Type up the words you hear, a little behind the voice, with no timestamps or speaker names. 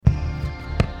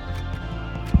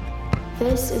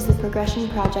This is the Progression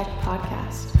Project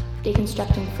podcast,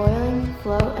 deconstructing foiling,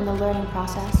 flow, and the learning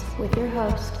process with your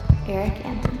host, Eric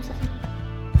Antonsen.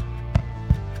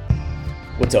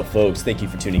 What's up, folks? Thank you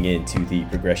for tuning in to the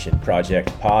Progression Project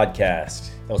podcast.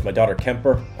 That was my daughter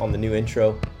Kemper on the new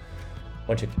intro. A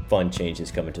bunch of fun changes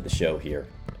coming to the show here.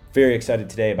 Very excited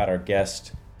today about our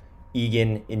guest,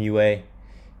 Egan Inoue.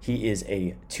 He is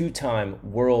a two-time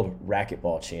world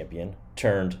racquetball champion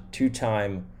turned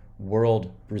two-time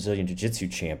world Brazilian Jiu-Jitsu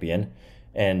champion,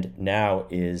 and now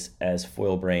is as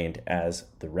foil-brained as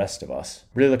the rest of us.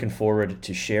 Really looking forward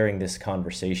to sharing this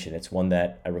conversation. It's one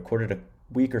that I recorded a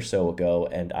week or so ago,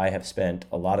 and I have spent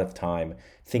a lot of time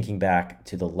thinking back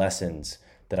to the lessons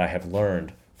that I have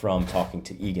learned from talking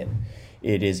to Egan.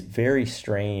 It is very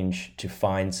strange to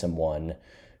find someone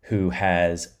who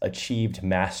has achieved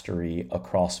mastery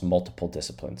across multiple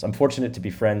disciplines. I'm fortunate to be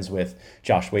friends with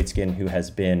Josh Waitzkin, who has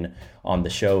been on the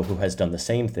show, who has done the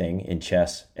same thing in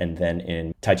chess and then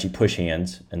in Tai Chi push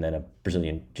hands, and then a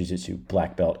Brazilian Jiu-Jitsu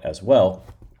black belt as well.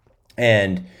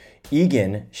 And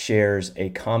Egan shares a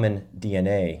common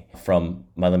DNA from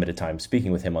my limited time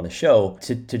speaking with him on the show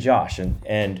to Josh.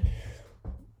 And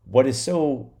what is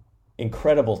so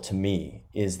incredible to me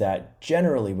is that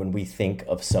generally when we think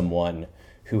of someone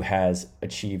who has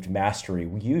achieved mastery,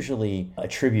 we usually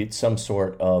attribute some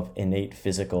sort of innate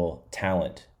physical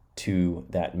talent to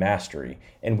that mastery,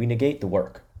 and we negate the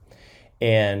work.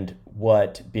 And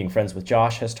what being friends with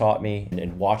Josh has taught me,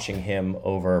 and watching him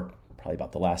over probably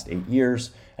about the last 8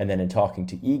 years, and then in talking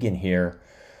to Egan here,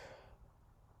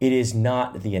 it is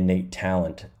not the innate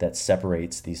talent that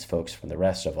separates these folks from the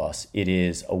rest of us. It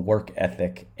is a work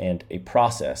ethic and a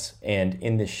process. And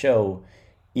in this show,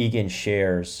 Egan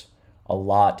shares a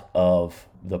lot of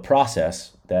the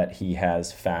process that he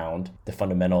has found, the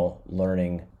fundamental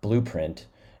learning blueprint.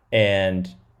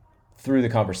 And through the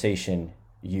conversation,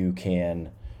 you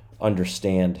can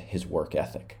understand his work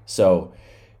ethic. So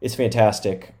it's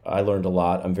fantastic. I learned a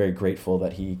lot. I'm very grateful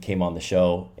that he came on the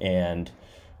show, and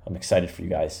I'm excited for you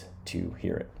guys to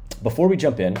hear it. Before we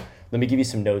jump in, let me give you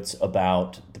some notes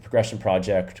about the Progression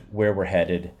Project, where we're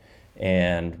headed,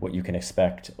 and what you can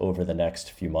expect over the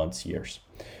next few months, years.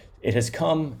 It has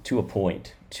come to a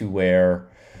point to where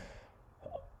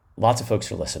lots of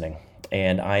folks are listening,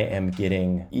 and I am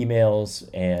getting emails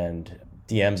and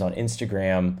DMs on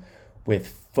Instagram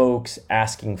with folks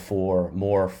asking for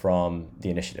more from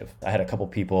the initiative. I had a couple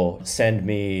people send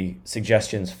me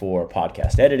suggestions for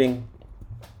podcast editing,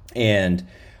 and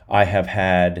I have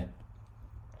had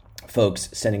folks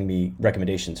sending me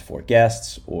recommendations for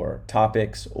guests or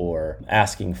topics, or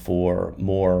asking for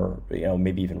more,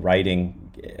 maybe even writing,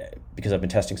 because I've been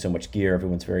testing so much gear.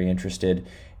 Everyone's very interested.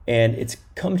 And it's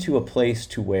come to a place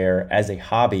to where, as a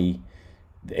hobby,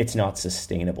 it's not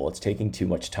sustainable. It's taking too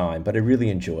much time, but I really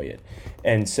enjoy it.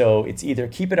 And so it's either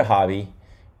keep it a hobby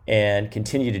and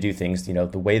continue to do things. The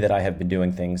way that I have been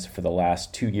doing things for the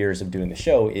last 2 years of doing the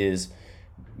show is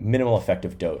minimal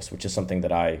effective dose, which is something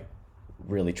that I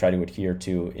really try to adhere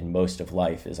to in most of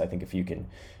life. Is I think if you can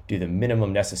do the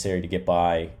minimum necessary to get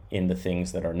by in the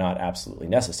things that are not absolutely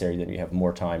necessary, then you have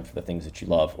more time for the things that you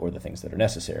love or the things that are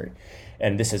necessary.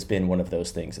 And this has been one of those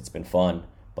things. It's been fun,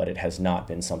 but it has not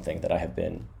been something that I have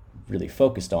been really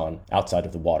focused on outside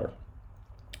of the water.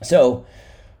 So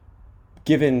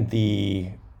given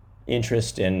the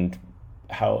interest and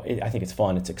how I think it's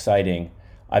fun, it's exciting,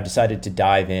 I've decided to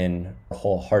dive in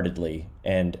wholeheartedly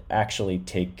and actually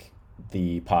take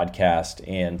the podcast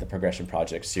and the Progression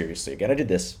Project seriously again. I did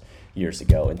this years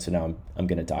ago, and so now I'm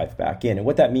going to dive back in. And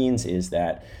what that means is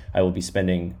that I will be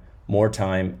spending more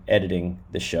time editing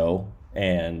the show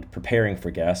and preparing for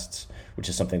guests, which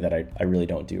is something that I really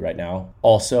don't do right now.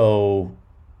 Also,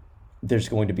 there's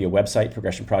going to be a website,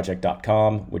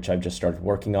 progressionproject.com, which I've just started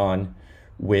working on,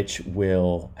 which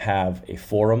will have a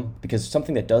forum, because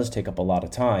something that does take up a lot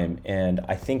of time, and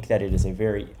I think that it is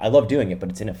I love doing it, but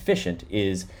it's inefficient,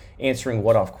 is answering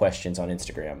what-off questions on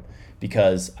Instagram,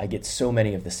 because I get so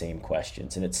many of the same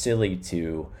questions, and it's silly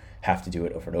to have to do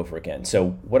it over and over again. So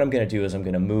what I'm going to do is I'm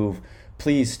going to move.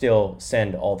 Please still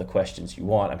send all the questions you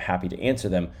want. I'm happy to answer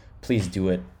them. Please do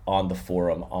it on the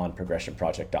forum on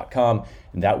progressionproject.com,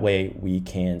 and that way we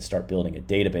can start building a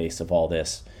database of all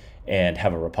this and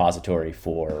have a repository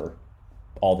for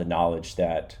all the knowledge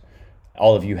that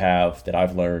all of you have, that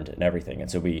I've learned, and everything. And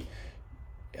so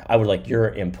I would like your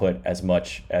input as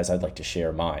much as I'd like to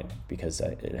share mine, because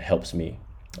it helps me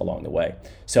along the way.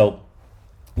 So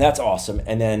that's awesome.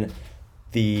 And then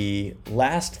the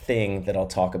last thing that I'll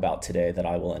talk about today that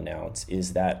I will announce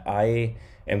is that I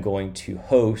am going to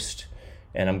host,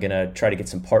 and I'm going to try to get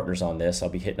some partners on this. I'll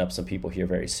be hitting up some people here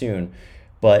very soon.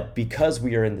 But because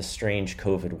we are in the strange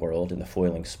COVID world and the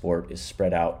foiling sport is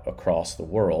spread out across the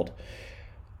world,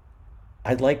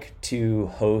 I'd like to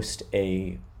host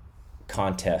a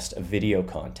contest, a video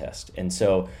contest. And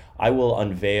so I will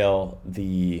unveil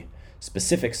the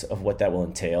specifics of what that will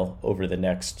entail over the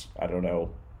next,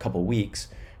 couple weeks.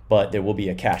 But there will be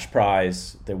a cash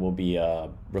prize. There will be a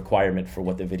requirement for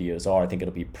what the videos are. I think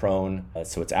it'll be prone.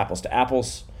 So it's apples to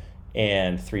apples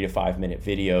and 3 to 5 minute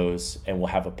videos. And we'll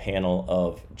have a panel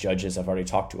of judges. I've already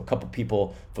talked to a couple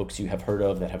people, folks you have heard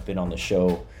of that have been on the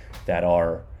show that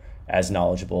are as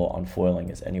knowledgeable on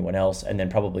foiling as anyone else. And then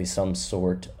probably some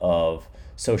sort of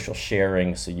social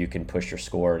sharing so you can push your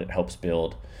score and it helps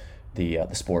build the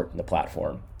sport and the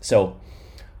platform. So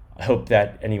I hope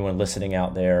that anyone listening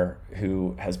out there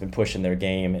who has been pushing their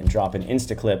game and dropping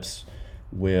Insta clips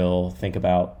will think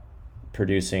about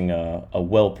producing a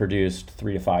well-produced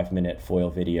 3 to 5 minute foil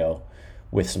video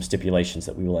with some stipulations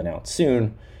that we will announce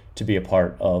soon to be a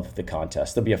part of the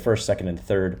contest. There'll be a first, second, and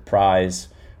third prize,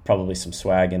 probably some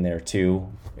swag in there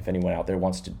too. If anyone out there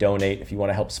wants to donate, if you want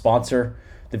to help sponsor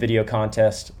the video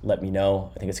contest, let me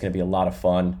know. I think it's going to be a lot of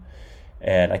fun.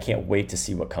 And I can't wait to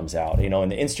see what comes out. In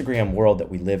the Instagram world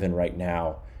that we live in right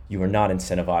now, you are not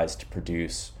incentivized to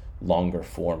produce longer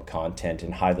form content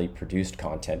and highly produced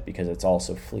content because it's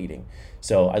also fleeting.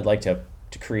 So I'd like to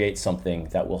create something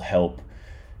that will help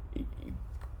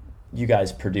you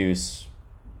guys produce,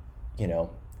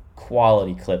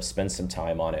 quality clips, spend some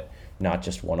time on it, not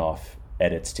just one-off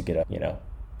edits to get to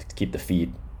keep the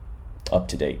feed up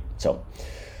to date. So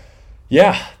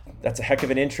yeah, that's a heck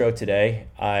of an intro today.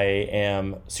 I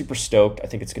am super stoked. I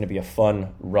think it's going to be a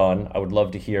fun run. I would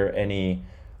love to hear any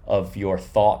of your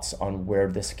thoughts on where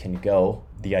this can go.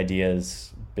 The idea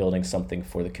is building something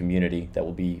for the community that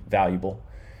will be valuable,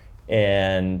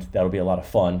 and that'll be a lot of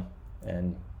fun.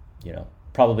 And,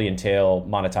 probably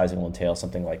monetizing will entail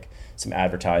something like some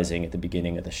advertising at the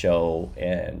beginning of the show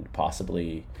and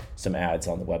possibly some ads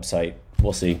on the website.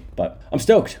 We'll see, but I'm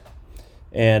stoked.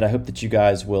 And I hope that you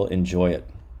guys will enjoy it.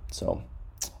 So,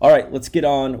 all right, let's get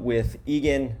on with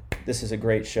Egan. This is a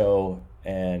great show,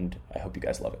 and I hope you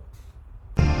guys love it.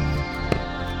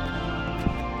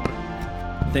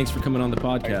 Thanks for coming on the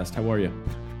podcast. How are you?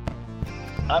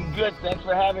 I'm good. Thanks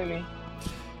for having me.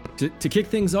 To kick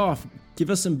things off, give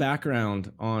us some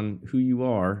background on who you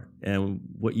are and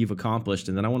what you've accomplished,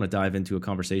 and then I want to dive into a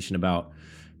conversation about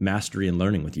mastery and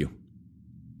learning with you.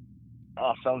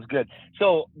 Oh, sounds good.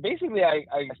 So basically, I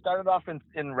started off in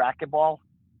racquetball,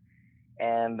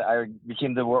 and I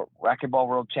became the racquetball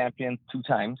world champion 2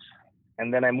 times.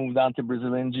 And then I moved on to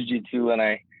Brazilian Jiu-Jitsu, and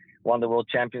I won the world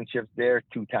championships there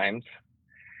 2 times.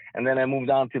 And then I moved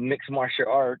on to mixed martial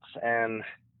arts, and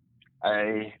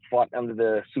I fought under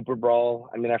the Super Brawl.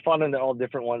 I mean, I fought under all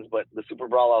different ones, but the Super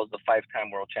Brawl, I was the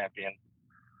 5-time world champion.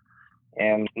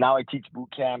 And now I teach boot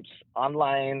camps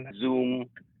online, Zoom,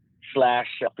 /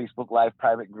 Facebook Live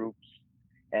private groups.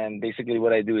 And basically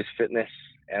what I do is fitness,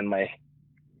 and my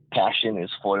passion is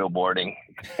foil boarding.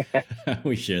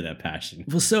 We share that passion.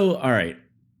 Well, so, all right.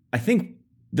 I think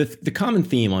the common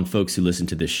theme on folks who listen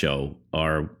to this show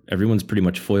are everyone's pretty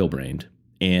much foil brained,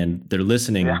 and they're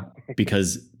listening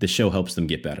because the show helps them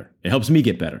get better. It helps me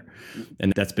get better.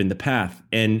 And that's been the path.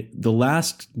 And the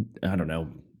last,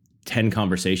 10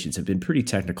 conversations have been pretty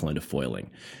technical into foiling.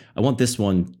 I want this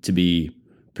one to be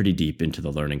pretty deep into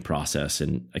the learning process.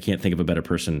 And I can't think of a better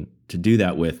person to do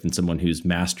that with than someone who's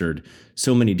mastered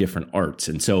so many different arts.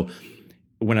 And so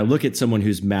when I look at someone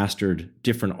who's mastered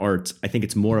different arts, I think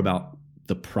it's more about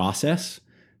the process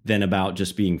than about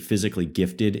just being physically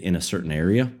gifted in a certain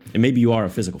area. And maybe you are a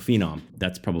physical phenom.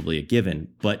 That's probably a given.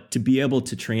 But to be able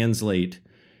to translate,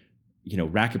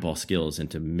 racquetball skills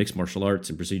into mixed martial arts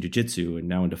and Brazilian Jiu-Jitsu and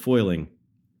now into foiling,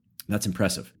 that's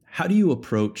impressive. How do you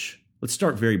approach, let's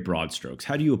start very broad strokes.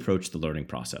 How do you approach the learning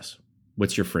process?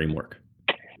 What's your framework?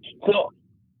 So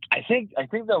I think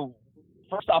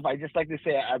first off, I just like to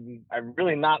say I'm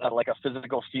really not a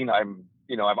physical phenom.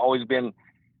 I've always been,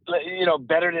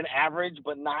 better than average,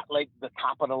 but not like the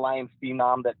top of the line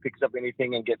phenom that picks up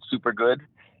anything and gets super good.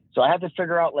 So I had to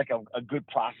figure out a good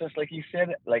process, like you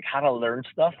said, like how to learn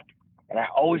stuff. And I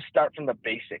always start from the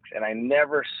basics, and I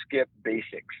never skip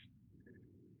basics.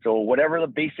 So whatever the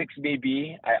basics may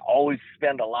be, I always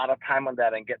spend a lot of time on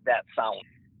that and get that sound.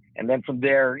 And then from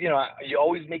there, you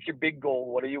always make your big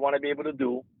goal. What do you want to be able to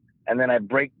do? And then I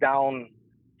break down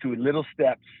to little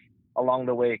steps along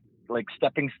the way, like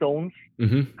stepping stones,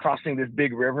 crossing this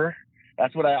big river.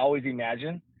 That's what I always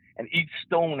imagine. And each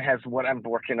stone has what I'm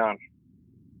working on.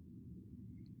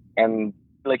 And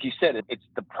like you said, it's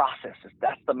the process.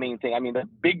 That's the main thing. I mean, the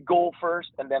big goal first,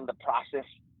 and then the process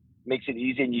makes it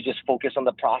easy, and you just focus on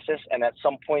the process. And at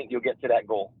some point, you'll get to that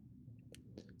goal.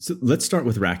 So let's start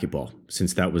with racquetball,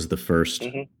 since that was the first.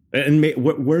 Mm-hmm.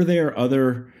 And were there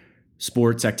other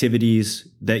sports activities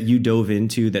that you dove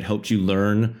into that helped you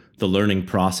learn the learning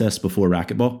process before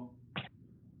racquetball?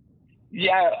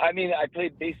 Yeah, I mean, I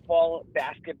played baseball,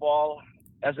 basketball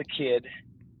as a kid,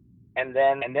 and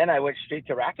then I went straight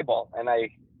to racquetball, and I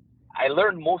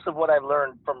learned most of what I've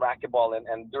learned from racquetball,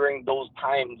 and during those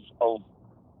times of,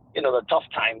 the tough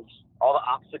times, all the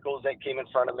obstacles that came in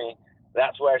front of me,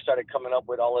 that's where I started coming up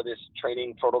with all of this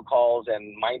training protocols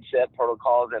and mindset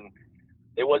protocols. And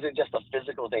it wasn't just a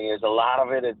physical thing. There's a lot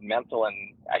of it is mental.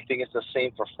 And I think it's the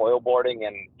same for foil boarding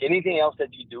and anything else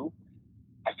that you do.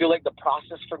 I feel like the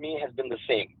process for me has been the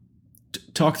same.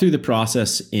 Talk through the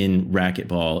process in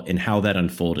racquetball and how that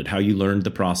unfolded, how you learned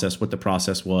the process, what the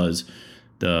process was,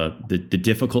 the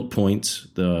difficult points,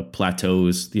 the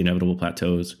plateaus, the inevitable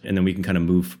plateaus, and then we can kind of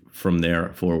move from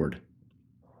there forward.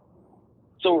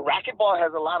 So racquetball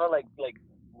has a lot of like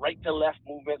right to left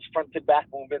movements, front to back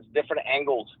movements, different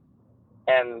angles.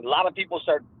 And a lot of people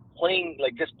start playing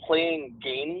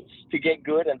games to get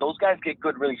good. And those guys get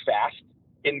good really fast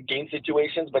in game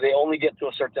situations, but they only get to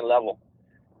a certain level.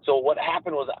 So what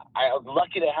happened was I was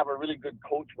lucky to have a really good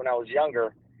coach when I was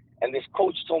younger. And this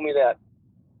coach told me that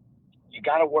you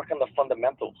got to work on the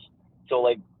fundamentals. So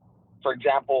like, for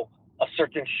example, a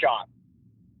certain shot.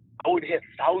 I would hit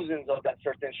thousands of that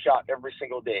certain shot every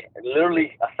single day, and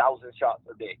literally 1,000 shots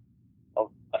a day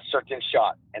of a certain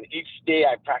shot. And each day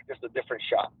I practiced a different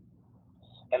shot.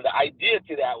 And the idea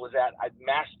to that was that I'd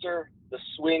master the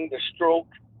swing, the stroke,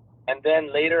 and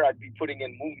then later I'd be putting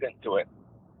in movement to it.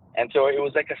 And so it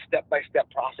was like a step-by-step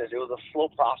process. It was a slow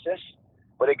process,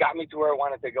 but it got me to where I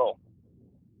wanted to go.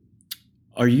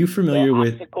 Are you familiar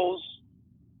with obstacles?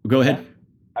 Go ahead.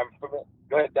 Yeah, I'm familiar.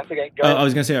 Go ahead. That's okay. Go ahead. I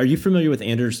was going to say, are you familiar with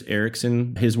Anders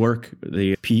Ericsson, his work,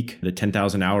 the peak, the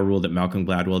 10,000 hour rule that Malcolm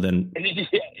Gladwell then? Yeah,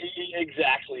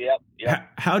 exactly. Yep.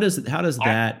 How does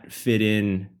that fit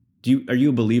in? Are you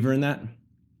a believer in that?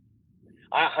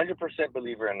 I 100%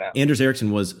 believer in that. Anders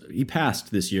Ericsson he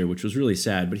passed this year, which was really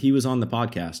sad, but he was on the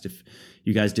podcast. If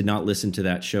you guys did not listen to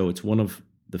that show, it's one of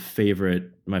my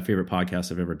favorite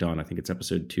podcasts I've ever done. I think it's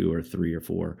episode 2 or 3 or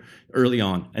 4 early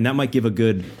on. And that might give a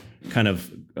good kind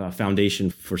of foundation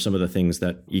for some of the things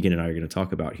that Egan and I are going to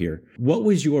talk about here. What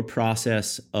was your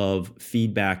process of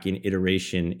feedback and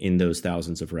iteration in those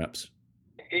thousands of reps?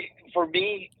 For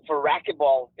me, for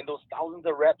racquetball, in those thousands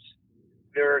of reps,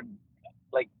 they're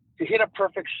like, to hit a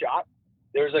perfect shot,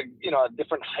 there's a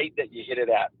different height that you hit it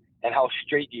at and how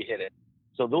straight you hit it.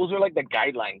 So those are like the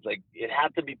guidelines. Like, it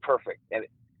had to be perfect.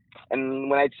 And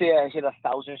when I'd say I hit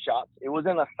 1,000 shots, it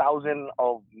wasn't 1,000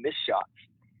 of missed shots.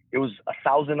 It was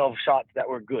 1,000 of shots that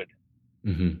were good.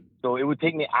 Mm-hmm. So it would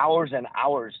take me hours and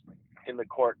hours in the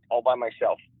court all by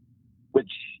myself,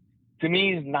 which to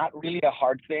me is not really a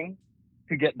hard thing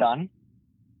to get done,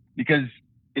 because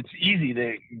it's easy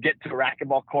to get to a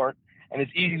racquetball court and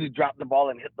it's easy to drop the ball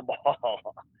and hit the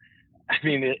ball. I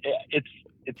mean,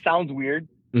 it sounds weird.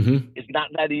 Mm-hmm. It's not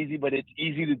that easy, but it's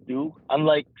easy to do.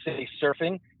 Unlike, say,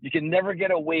 surfing, you can never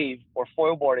get a wave, or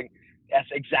foil boarding that's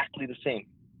exactly the same.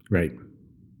 Right.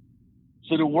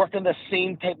 So to work on the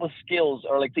same type of skills,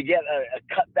 or like to get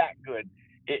a cut back good,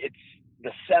 it's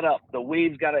the setup, the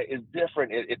waves is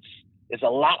different. It's a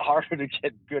lot harder to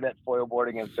get good at foil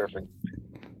boarding and surfing.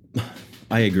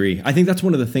 I agree. I think that's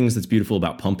one of the things that's beautiful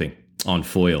about pumping on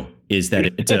foil is that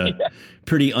it's a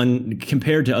pretty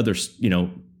compared to other,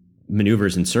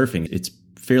 maneuvers in surfing, it's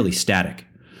fairly static.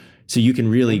 So you can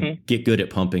really get good at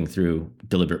pumping through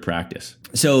deliberate practice.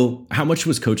 So how much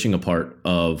was coaching a part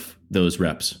of those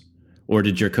reps? Or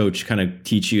did your coach kind of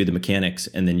teach you the mechanics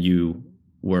and then you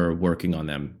were working on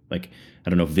them? Like, I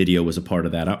don't know if video was a part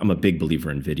of that. I'm a big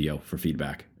believer in video for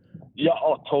feedback. Yeah,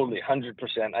 totally, 100%.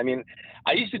 I mean,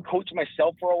 I used to coach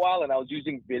myself for a while and I was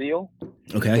using video.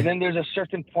 Okay. And then there's a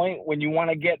certain point when you want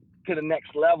to get to the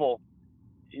next level,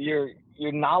 your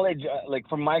knowledge, like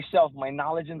for myself, my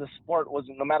knowledge in the sport was,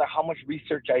 no matter how much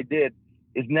research I did,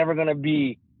 is never going to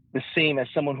be the same as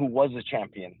someone who was a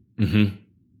champion. Mm-hmm.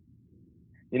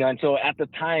 And so at the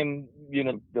time,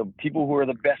 the people who were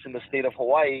the best in the state of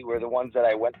Hawaii were the ones that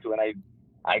I went to, and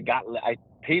I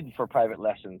paid for private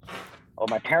lessons, or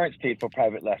my parents paid for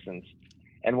private lessons.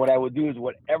 And what I would do is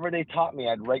whatever they taught me,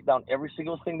 I'd write down every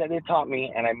single thing that they taught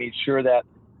me, and I made sure that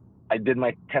I did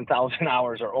my 10,000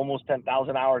 hours or almost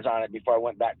 10,000 hours on it before I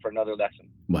went back for another lesson.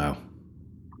 Wow.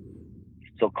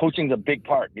 So coaching's a big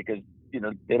part because,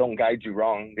 they don't guide you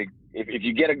wrong. If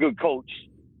you get a good coach,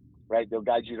 right, they'll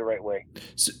guide you the right way.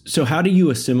 So how do you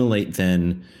assimilate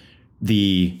then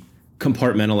the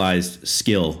compartmentalized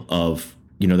skill of,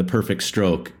 the perfect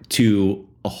stroke to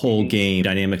a whole game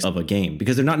dynamics of a game,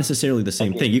 because they're not necessarily the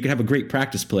same thing. You could have a great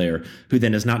practice player who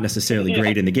then is not necessarily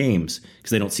great in the games because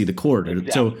they don't see the court.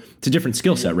 Exactly. So it's a different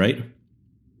skill set, right?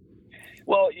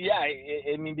 Well, yeah.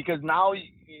 I mean, because now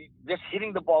just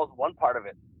hitting the ball is one part of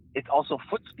it. It's also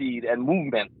foot speed and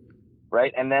movement,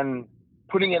 right? And then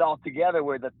putting it all together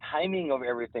where the timing of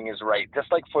everything is right.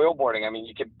 Just like foil boarding. I mean,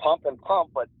 you can pump,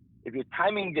 but if your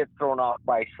timing gets thrown off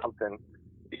by something,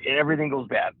 everything goes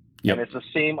bad. Yep. And it's the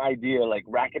same idea. Like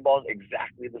racquetball is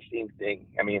exactly the same thing.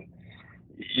 I mean,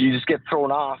 you just get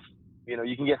thrown off.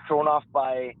 You can get thrown off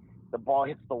by the ball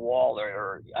hits the wall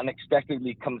or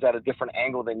unexpectedly comes at a different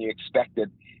angle than you expected.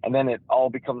 And then it all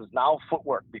becomes now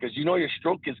footwork because your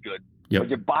stroke is good. Yep. But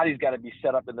your body's got to be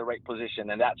set up in the right position.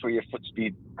 And that's where your foot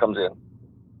speed comes in.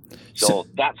 So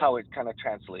that's how it kind of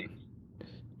translates.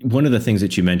 One of the things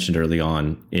that you mentioned early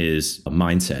on is a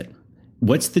mindset.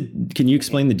 Can you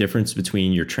explain the difference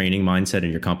between your training mindset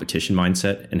and your competition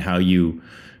mindset and how you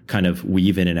kind of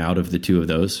weave in and out of the two of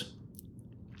those?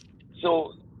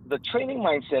 So the training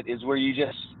mindset is where you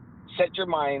just set your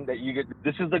mind that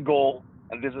this is the goal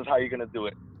and this is how you're going to do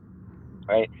it.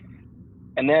 Right.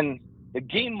 And then the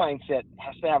game mindset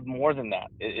has to have more than that.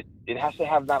 It has to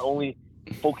have not only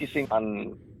focusing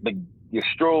on your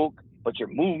stroke, but your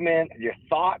movement, your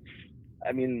thoughts.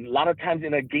 I mean, a lot of times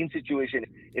in a game situation,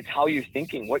 it's how you're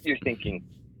thinking, what you're thinking.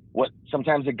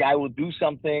 Sometimes a guy will do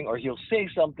something or he'll say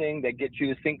something that gets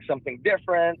you to think something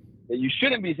different that you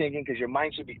shouldn't be thinking because your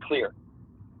mind should be clear,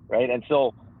 right? And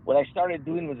so what I started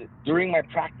doing was during my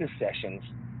practice sessions,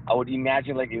 I would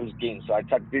imagine like it was games. So I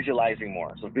started visualizing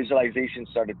more. So visualization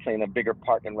started playing a bigger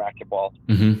part in racquetball,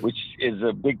 which is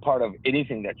a big part of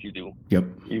anything that you do. Yep.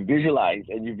 You visualize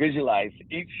and you visualize.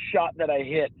 Each shot that I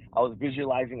hit, I was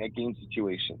visualizing a game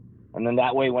situation. And then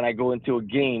that way, when I go into a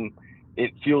game,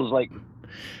 it feels like...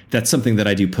 That's something that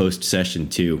I do post-session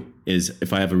too, is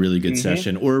if I have a really good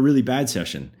session or a really bad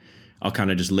session, I'll kind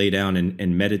of just lay down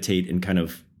and meditate and kind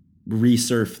of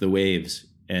resurf the waves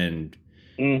and...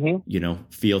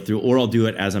 feel through, or I'll do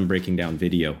it as I'm breaking down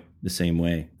video the same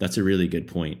way. That's a really good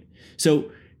point.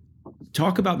 So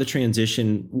talk about the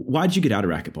transition. Why'd you get out of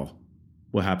racquetball?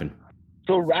 What happened?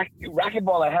 So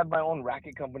racquetball, I had my own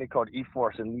racket company called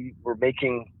eForce, and we were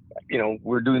making,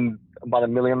 we're doing about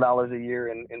 $1 million a year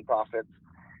in profits.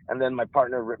 And then my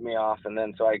partner ripped me off. And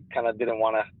then, so I kind of didn't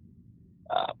want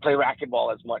to play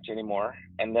racquetball as much anymore.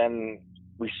 And then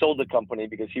we sold the company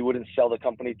because he wouldn't sell the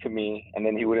company to me, and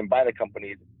then he wouldn't buy the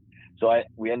company. So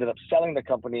we ended up selling the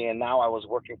company, and now I was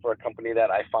working for a company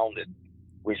that I founded,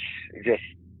 which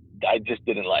I just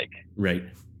didn't like. Right.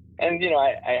 And,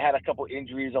 I had a couple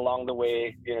injuries along the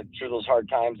way, through those hard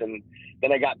times. And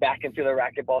then I got back into the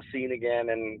racquetball scene again,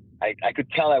 and I could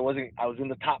tell I was in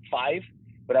the top 5,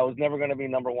 but I was never going to be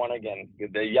number 1 again.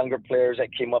 The younger players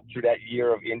that came up through that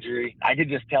year of injury, I could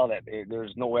just tell that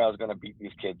there's no way I was going to beat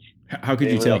these kids. How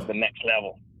could you tell? Like the next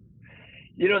level.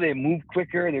 They moved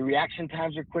quicker. The reaction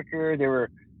times were quicker. They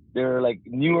were like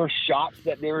newer shots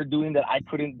that they were doing that I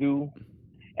couldn't do.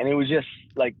 And it was just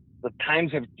like the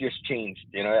times have just changed.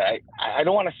 I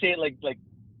don't want to say it like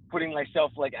putting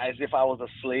myself like as if I was a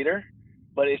Slater,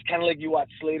 but it's kind of like you watch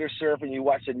Slater surf and you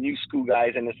watch the new school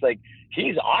guys, and it's like,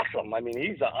 he's awesome. I mean,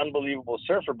 he's an unbelievable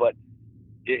surfer, but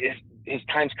his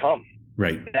time's come.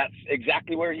 Right. That's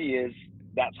exactly where he is.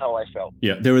 That's how I felt.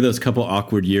 Yeah, there were those couple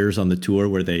awkward years on the tour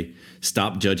where they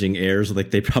stopped judging airs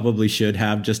like they probably should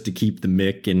have, just to keep the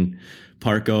Mick and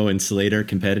Parco and Slater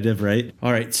competitive, right?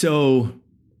 All right, so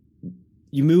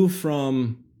you move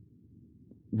from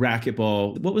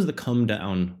racquetball. What was the come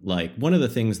down like? One of the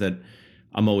things that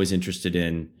I'm always interested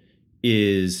in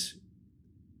is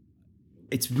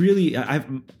it's really, I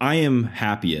am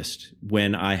happiest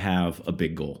when I have a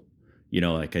big goal.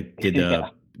 Like I did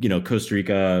the, Costa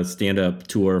Rica stand-up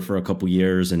tour for a couple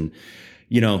years, and,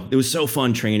 it was so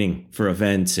fun training for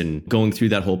events and going through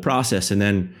that whole process. And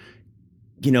then,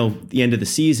 the end of the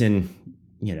season,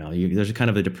 there's a kind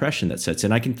of a depression that sets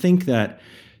in. I can think that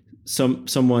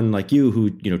someone like you who,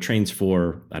 trains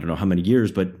for, I don't know how many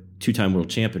years, but 2-time world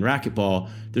champ in racquetball,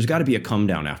 there's got to be a come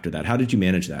down after that. How did you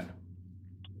manage that?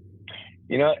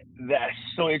 That's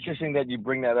so interesting that you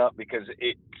bring that up, because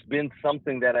it's been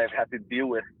something that I've had to deal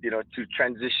with, to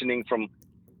transitioning from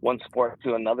one sport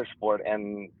to another sport.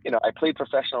 And, I played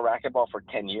professional racquetball for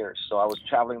 10 years. So I was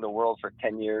traveling the world for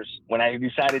 10 years. When I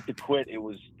decided to quit, it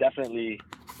was definitely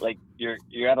like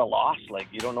you're at a loss. Like,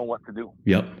 you don't know what to do.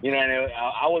 Yep. And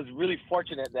I was really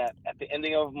fortunate that at the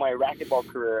ending of my racquetball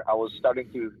career, I was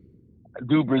starting to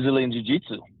do Brazilian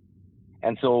Jiu-Jitsu.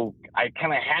 And so I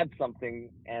kind of had something,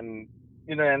 and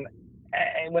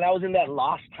and when I was in that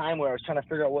lost time where I was trying to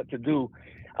figure out what to do,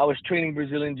 I was training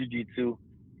Brazilian Jiu-Jitsu,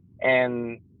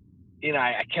 and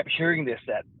I kept hearing this,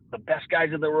 that the best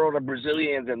guys in the world are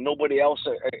Brazilians and nobody else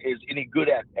is any good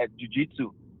at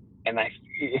Jiu-Jitsu. And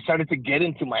it started to get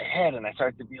into my head, and I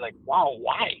started to be like, wow,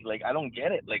 why? Like, I don't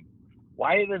get it. Like,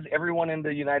 why does everyone in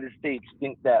the United States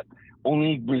think that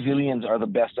only Brazilians are the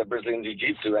best at Brazilian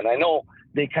Jiu-Jitsu? And I know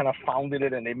they kind of founded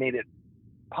it and they made it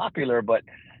popular, but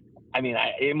I mean,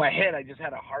 in my head, I just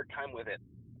had a hard time with it.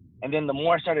 And then the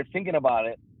more I started thinking about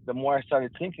it, the more I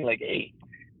started thinking like, hey,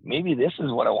 maybe this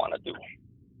is what I want to do,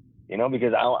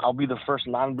 because I'll be the first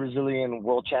non-Brazilian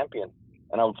world champion,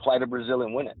 and I'll fly to Brazil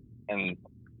and win it. And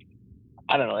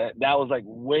I don't know, that was like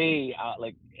way out.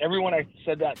 Like, everyone I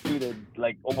said that to, they'd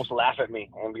like almost laugh at me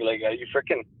and be like, you're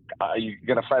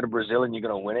going to fly to Brazil and you're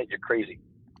going to win it? You're crazy.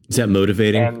 Is that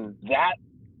motivating? And that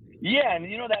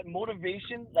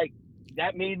motivation, like,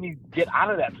 that made me get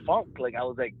out of that funk. Like, I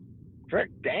was like,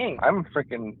 dang, I'm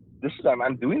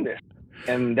doing this.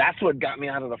 And that's what got me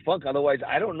out of the funk. Otherwise,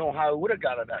 I don't know how I would have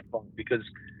got out of that funk, because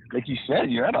like you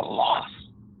said, you're at a loss.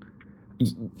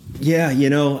 Yeah,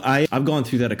 I've gone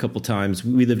through that a couple times.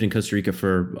 We lived in Costa Rica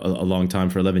for a long time,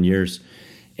 for 11 years,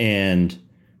 and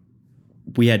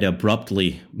we had to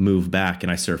abruptly move back,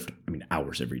 and I surfed,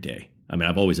 hours every day.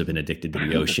 I've always been addicted to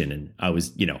the ocean, and I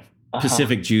was,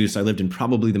 Pacific juice. I lived in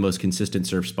probably the most consistent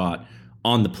surf spot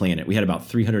on the planet. We had about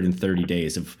 330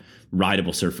 days of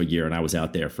rideable surf a year, and I was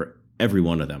out there for every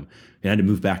one of them. I had to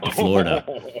move back to Florida.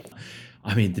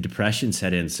 The depression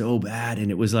set in so bad, and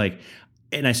it was like,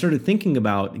 and I started thinking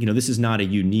about, this is not a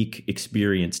unique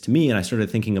experience to me. And I started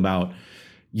thinking about,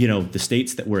 the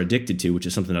states that we're addicted to, which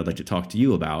is something I'd like to talk to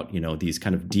you about, these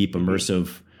kind of deep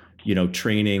immersive,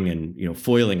 training and,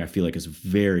 foiling, I feel like is a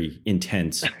very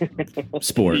intense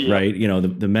sport, right?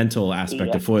 The mental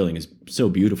aspect of foiling is so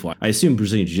beautiful. I assume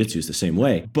Brazilian Jiu-Jitsu is the same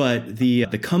way, but the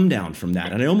come down from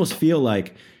that. And I almost feel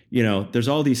like, there's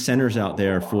all these centers out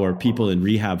there for people in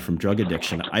rehab from drug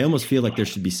addiction. I almost feel like there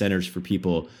should be centers for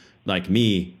people like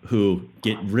me who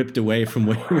get ripped away from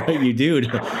what you do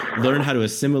to learn how to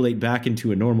assimilate back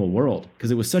into a normal world. Because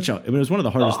it was it was one of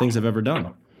the hardest things I've ever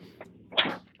done.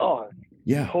 Oh,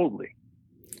 yeah, totally.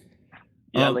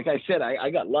 Yeah, like I said,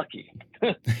 I got lucky.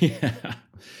 Yeah.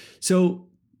 So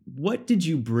what did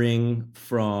you bring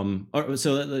from,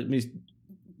 so let me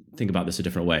think about this a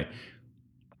different way.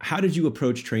 How did you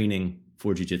approach training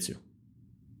for jiu-jitsu?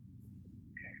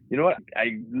 You know what?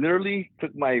 I literally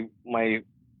took my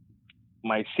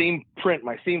same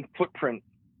footprint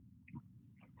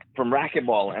from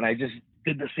Racketball, and I just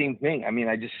did the same thing.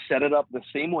 I just set it up the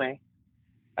same way.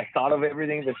 I thought of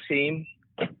everything the same,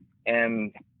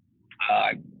 and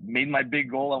I made my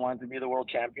big goal. I wanted to be the world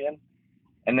champion.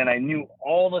 And then I knew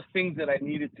all the things that I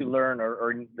needed to learn,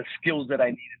 or the skills that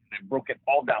I needed. And I broke it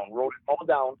all down, wrote it all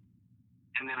down,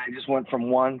 and then I just went from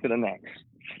one to the next.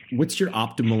 What's your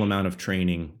optimal amount of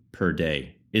training per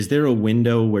day? Is there a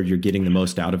window where you're getting the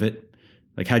most out of it?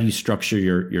 Like, how do you structure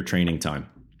your training time?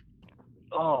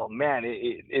 Oh man,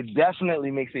 it definitely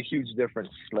makes a huge difference.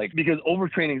 Like, because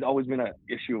overtraining has always been an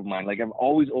issue of mine. Like, I've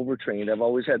always overtrained. I've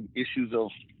always had issues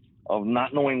of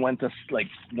not knowing when's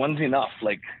enough.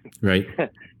 Like, right.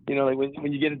 Like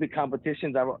when you get into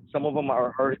competitions, some of them I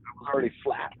was already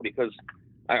flat because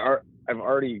I've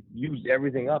already used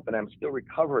everything up, and I'm still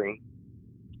recovering.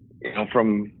 I'm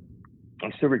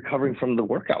still recovering from the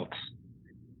workouts,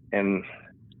 and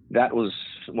that was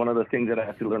one of the things that I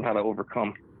had to learn how to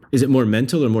overcome. Is it more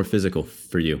mental or more physical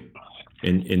for you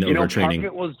in overtraining? Part of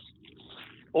it was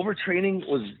overtraining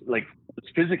was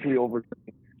physically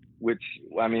overtraining, which,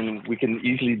 we can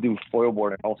easily do foil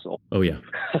boarding also. Oh yeah.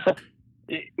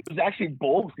 It was actually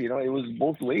both, it was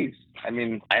both ways. I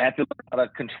had to learn how to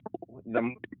control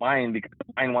the mind, because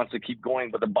the mind wants to keep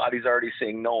going, but the body's already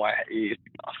saying, no,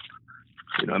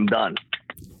 I'm done.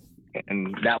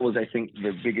 And that was, I think,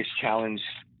 the biggest challenge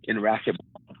in racquetball.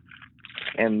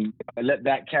 And I let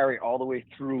that carry all the way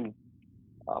through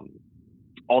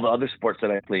all the other sports that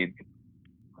I played,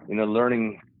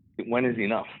 learning when is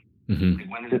enough. Mm-hmm.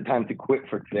 When is it time to quit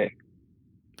for today?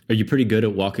 Are you pretty good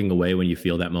at walking away when you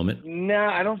feel that moment?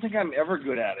 Nah, I don't think I'm ever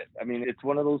good at it. It's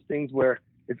one of those things where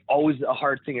it's always a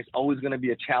hard thing. It's always going to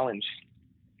be a challenge.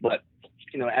 But,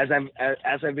 as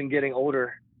I've been getting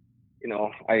older,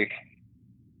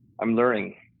 I'm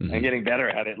learning. Mm-hmm. I'm getting better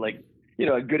at it. Like,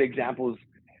 a good example is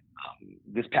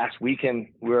this past weekend,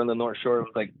 we were on the North Shore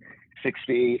with 6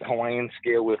 to 8 Hawaiian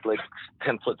scale with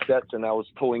 10-foot sets, and I was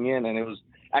towing in, and it was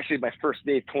actually my first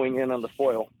day towing in on the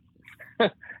foil.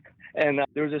 And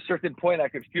there was a certain point I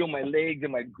could feel my legs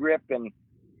and my grip, and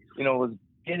it was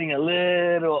getting a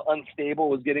little unstable,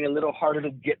 was getting a little harder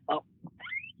to get up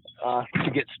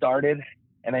to get started.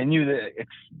 And I knew that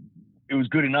it was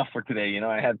good enough for today.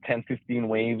 I had 10, 15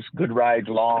 waves, good rides,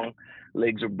 long,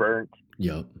 legs are burnt.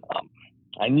 Yep.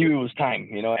 I knew it was time,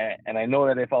 and I know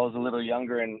that if I was a little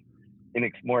younger and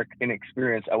more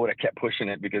inexperienced, I would have kept pushing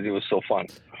it because it was so fun.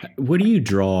 What do you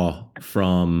draw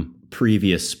from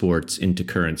previous sports into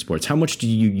current sports? How much do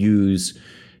you use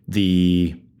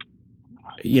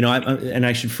and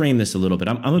I should frame this a little bit.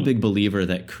 I'm a big believer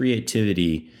that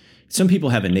creativity, some people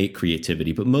have innate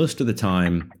creativity, but most of the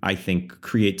time, I think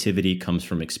creativity comes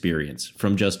from experience,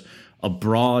 from just a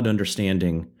broad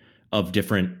understanding of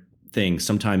different things,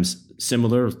 sometimes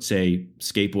similar, say,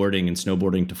 skateboarding and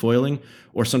snowboarding to foiling,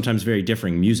 or sometimes very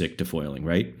differing, music to foiling,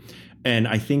 right? And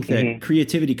I think that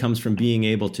creativity comes from being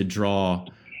able to draw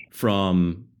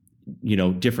from,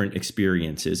 different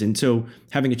experiences. And so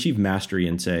having achieved mastery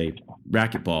in, say,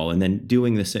 racquetball, and then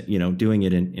doing this, doing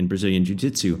it in Brazilian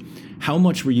Jiu-Jitsu, how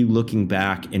much were you looking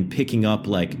back and picking up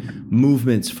like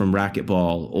movements from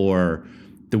racquetball, or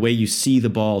the way you see the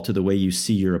ball to the way you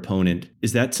see your opponent?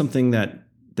 Is that something that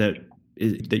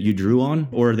you drew on,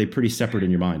 or are they pretty separate in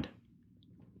your mind?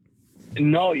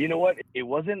 No, you know what? It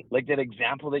wasn't like that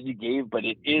example that you gave, but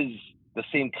it is the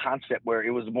same concept where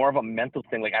it was more of a mental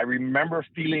thing. Like I remember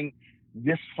feeling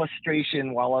this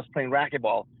frustration while I was playing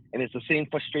racquetball, and it's the same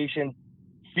frustration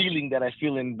feeling that I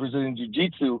feel in Brazilian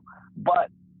Jiu-Jitsu, but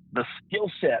the skill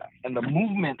set and the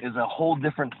movement is a whole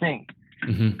different thing.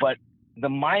 Mm-hmm. But the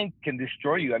mind can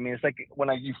destroy you. I mean, it's like when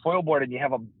you foil board and you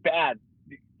have a bad,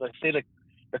 let's say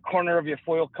the corner of your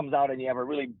foil comes out and you have a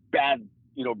really bad,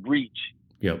 breach.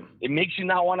 Yep. It makes you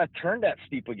not want to turn that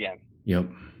steep again. Yep.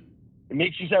 It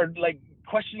makes you start like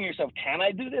questioning yourself, can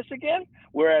I do this again?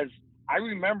 Whereas I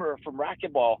remember from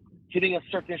racquetball hitting a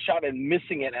certain shot and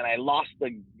missing it, and I lost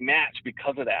the match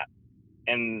because of that.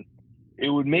 And it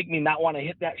would make me not want to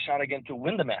hit that shot again to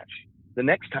win the match the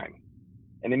next time.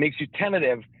 And it makes you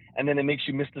tentative, and then it makes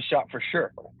you miss the shot for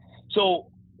sure. So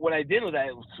what I did with that,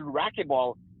 through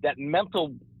racquetball, that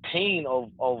mental pain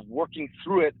of working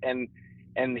through it and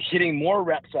hitting more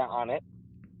reps on it,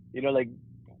 like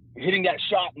hitting that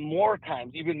shot more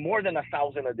times, even more than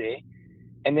 1,000 a day,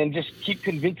 and then just keep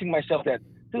convincing myself that,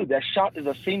 dude, that shot is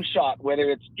the same shot, whether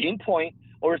it's game point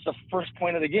or it's the first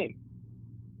point of the game.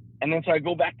 And then so I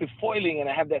go back to foiling and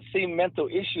I have that same mental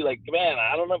issue, like, man,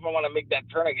 I don't know if I want to make that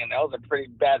turn again. That was a pretty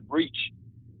bad breach.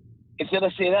 Instead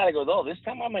of saying that, I go, oh, this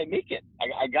time I might make it.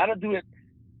 I got to do it.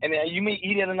 And you may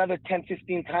eat it another 10,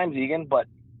 15 times, Egan, but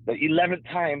the 11th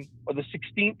time or the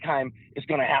 16th time, it's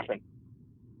going to happen.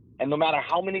 And no matter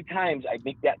how many times I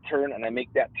make that turn and I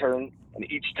make that turn,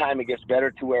 and each time it gets better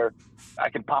to where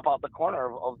I can pop out the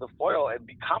corner of the foil and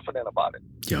be confident about it.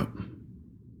 Yep.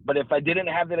 But if I didn't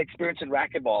have that experience in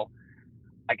racquetball,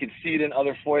 I could see it in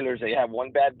other foilers. They have one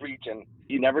bad breach and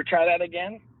you never try that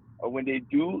again. Or when they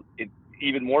do, it's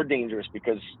even more dangerous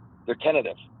because they're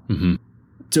tentative. Mm-hmm.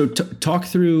 So talk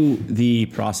through the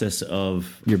process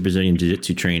of your Brazilian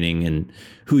Jiu-Jitsu training and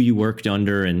who you worked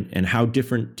under and how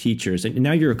different teachers, and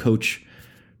now you're a coach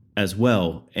as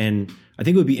well. And I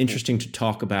think it would be interesting to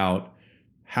talk about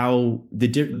how the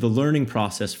learning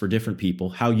process for different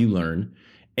people, how you learn,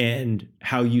 and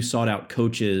how you sought out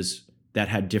coaches that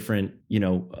had different,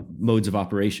 modes of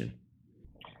operation.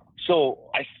 So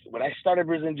when I started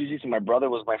Brazilian Jiu-Jitsu, my brother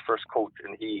was my first coach,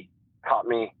 and he taught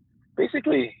me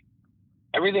basically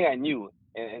everything I knew.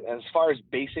 And as far as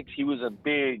basics, he was a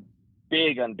big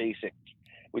on basics,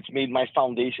 which made my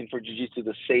foundation for Jiu-Jitsu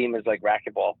the same as like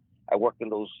racquetball. I worked in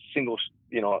those single,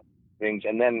 things.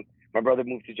 And then my brother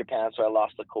moved to Japan, so I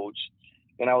lost a coach.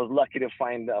 And I was lucky to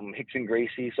find Rickson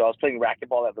Gracie. So I was playing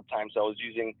racquetball at the time, so I was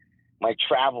using my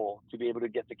travel to be able to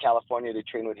get to California to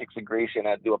train with Rickson Gracie, and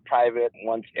I'd do a private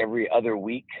once every other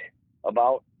week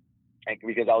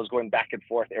because I was going back and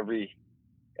forth every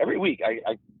week.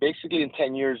 I basically, in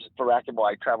 10 years for racquetball,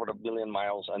 I traveled 1 billion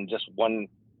miles on just one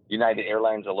United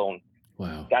Airlines alone.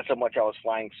 Wow. That's how much I was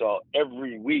flying. So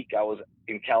every week I was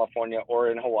in California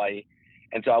or in Hawaii.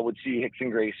 And so I would see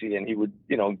Rickson Gracie, and he would,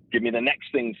 give me the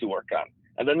next things to work on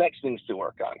and the next things to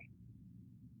work on.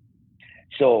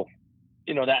 So,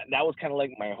 that was kind of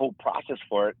like my whole process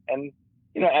for it. And,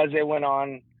 as I went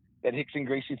on, that Rickson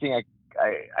Gracie thing,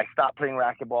 I stopped playing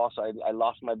racquetball, so I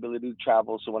lost my ability to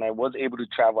travel. So when I was able to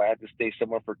travel, I had to stay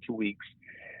somewhere for 2 weeks.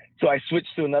 So I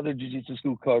switched to another jiu-jitsu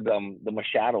school called the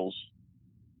Machados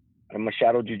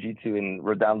Jiu-Jitsu in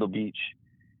Redondo Beach.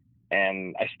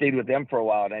 And I stayed with them for a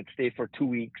while, and I'd stay for 2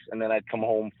 weeks, and then I'd come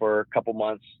home for a couple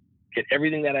months, get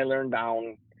everything that I learned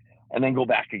down, and then go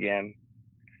back again.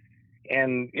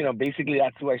 And, basically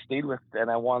that's who I stayed with, and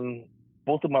I won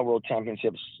both of my world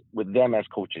championships with them as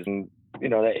coaches. And, you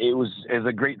know, it was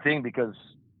a great thing because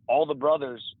all the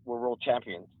brothers were world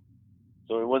champions.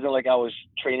 So it wasn't like I was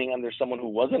training under someone who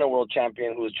wasn't a world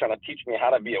champion who was trying to teach me how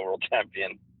to be a world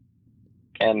champion.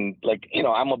 And like, you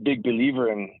know, I'm a big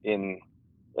believer in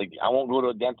like, I won't go to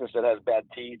a dentist that has bad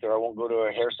teeth, or I won't go to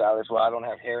a hairstylist. Well, I don't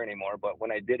have hair anymore, but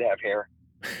when I did have hair,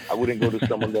 I wouldn't go to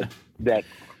someone that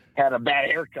had a bad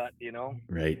haircut, you know?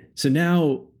 Right. So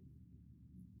now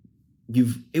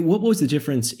what was the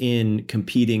difference in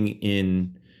competing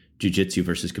in jiu-jitsu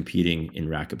versus competing in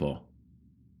racquetball?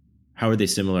 How are they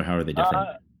similar? How are they different?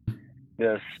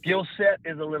 The skill set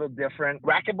is a little different.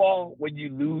 Racquetball, when you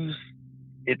lose,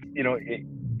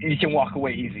 you can walk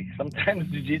away easy. Sometimes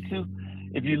jiu-jitsu,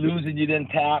 if you lose and you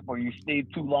didn't tap, or you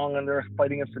stayed too long under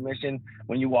fighting a submission,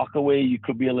 when you walk away, you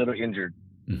could be a little injured.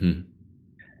 Mm-hmm.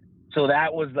 So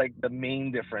that was like the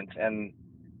main difference. And,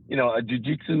 you know, a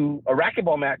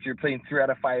racquetball match, you're playing 3 out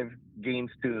of 5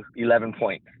 games to 11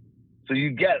 points. So you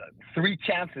get 3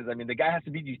 chances. I mean, the guy has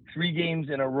to beat you 3 games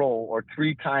in a row or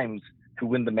 3 times to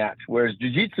win the match. Whereas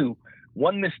jiu-jitsu,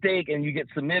 1 mistake and you get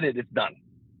submitted, it's done.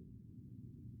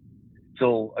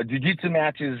 So a jiu-jitsu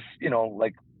match is, you know,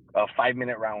 like a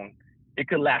 5-minute round. It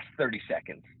could last 30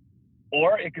 seconds.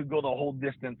 Or it could go the whole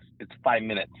distance. It's 5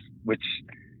 minutes, which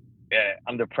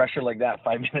under pressure like that,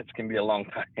 5 minutes can be a long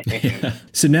time. Yeah.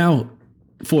 So now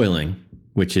foiling,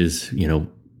 which is, you know,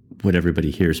 what everybody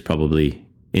here is probably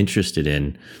interested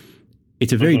in,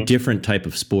 it's a very different type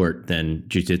of sport than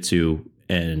jiu-jitsu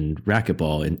and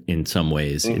racquetball in some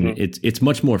ways. Mm-hmm. And it's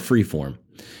much more free form.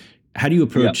 How do you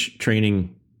approach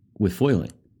training with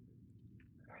foiling?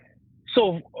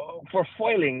 So for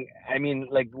foiling, I mean,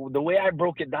 like the way I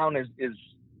broke it down is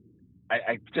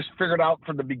I just figured out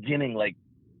from the beginning, like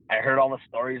I heard all the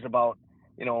stories about,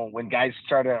 you know, when guys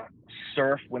try to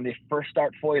surf, when they first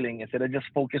start foiling, instead of just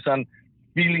focus on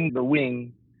feeling the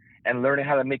wing and learning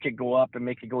how to make it go up and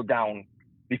make it go down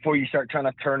before you start trying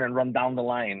to turn and run down the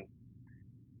line.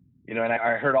 You know, and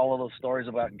I heard all of those stories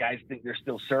about guys think they're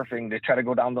still surfing. They try to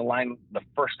go down the line the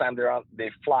first time they're out,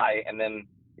 they fly, and then,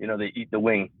 you know, they eat the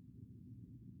wing.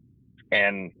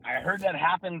 And I heard that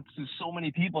happen to so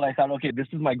many people. I thought, okay, this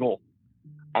is my goal.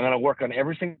 I'm going to work on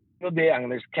every single day. I'm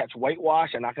going to just catch whitewash.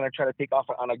 I'm not going to try to take off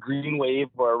on a green wave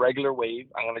or a regular wave.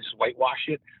 I'm going to just whitewash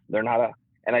it, learn how to,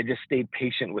 and I just stayed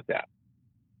patient with that.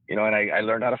 You know, and I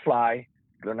learned how to fly,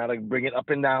 learned how to bring it up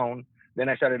and down. Then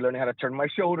I started learning how to turn my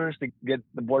shoulders to get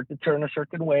the board to turn a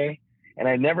certain way. And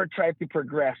I never tried to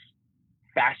progress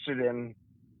faster than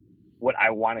what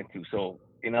I wanted to. So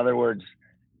in other words,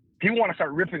 people want to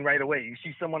start ripping right away. You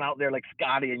see someone out there like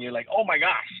Scotty and you're like, oh my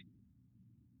gosh.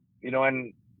 You know,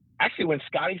 and actually when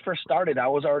Scotty first started, I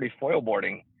was already foil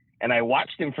boarding, and I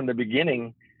watched him from the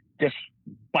beginning just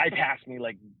bypass me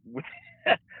like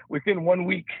within 1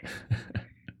 week.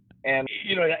 And,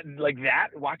 you know,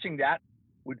 watching that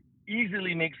would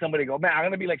easily make somebody go, man, I'm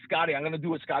going to be like Scotty. I'm going to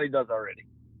do what Scotty does already.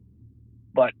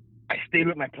 But I stayed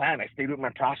with my plan. I stayed with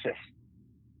my process.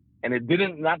 And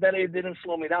not that it didn't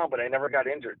slow me down, but I never got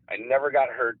injured. I never got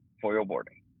hurt foil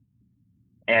boarding.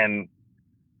 And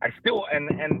I still,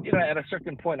 and you know, at a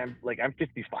certain point, I'm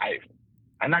 55.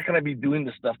 I'm not going to be doing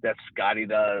the stuff that Scotty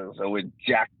does or with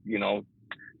Jack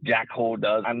Ho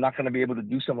does. I'm not going to be able to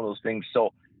do some of those things.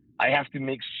 So I have to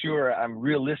make sure I'm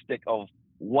realistic of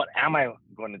what am I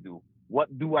going to do?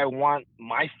 What do I want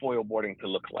my foil boarding to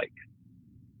look like?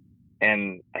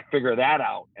 And I figure that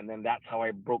out. And then that's how I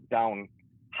broke down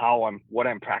what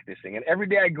I'm practicing. And every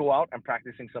day I go out, I'm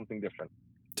practicing something different.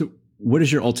 So what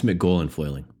is your ultimate goal in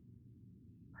foiling?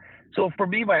 So for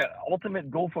me, my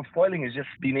ultimate goal for foiling is just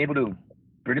being able to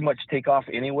pretty much take off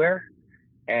anywhere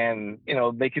and, you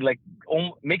know, make it look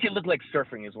like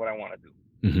surfing is what I want to do.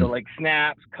 Mm-hmm. So like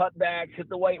snaps, cutbacks, hit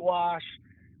the whitewash,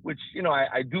 which, you know,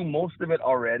 I do most of it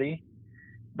already,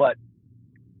 but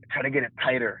trying to get it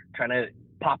tighter, trying to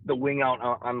pop the wing out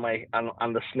on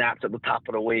the snaps at the top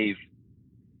of the wave,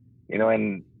 you know,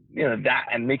 and, you know, that,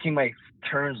 and making my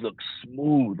turns look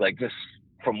smooth, like just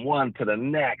from one to the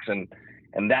next. And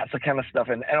that's the kind of stuff.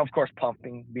 And of course,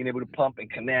 pumping, being able to pump and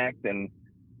connect, and,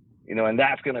 you know, and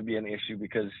that's going to be an issue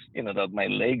because, you know, my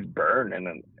legs burn,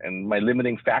 and my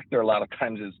limiting factor a lot of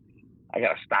times is I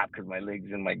got to stop because my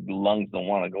legs and my lungs don't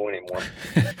want to go anymore.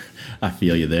 I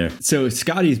feel you there. So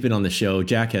Scotty's been on the show.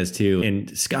 Jack has too.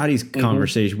 And Scotty's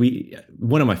conversation,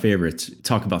 one of my favorites,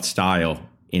 talk about style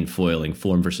in foiling,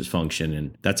 form versus function.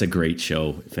 And that's a great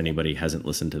show. If anybody hasn't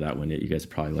listened to that one yet, you guys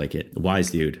probably like it.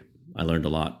 Wise dude. I learned a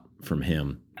lot from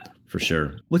him for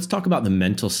sure. Let's talk about the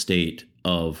mental state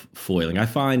of foiling. I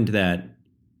find that,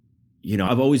 you know,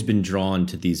 I've always been drawn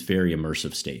to these very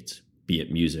immersive states be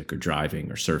it music or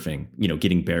driving or surfing, you know,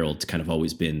 getting barreled kind of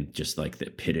always been just like the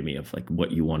epitome of like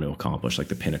what you want to accomplish, like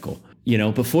the pinnacle, you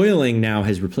know, but foiling now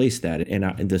has replaced that.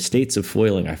 And the states of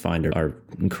foiling I find are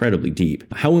incredibly deep.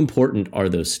 How important are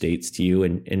those states to you?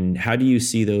 And how do you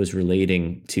see those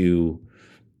relating to,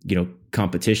 you know,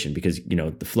 competition? Because, you know,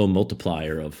 the flow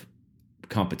multiplier of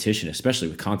competition, especially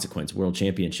with consequence world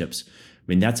championships, I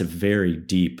mean, that's a very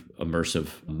deep,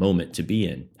 immersive moment to be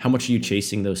in. How much are you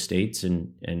chasing those states,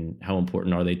 and how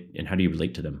important are they, and how do you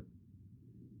relate to them?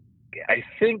 I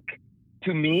think,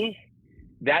 to me,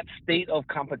 that state of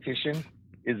competition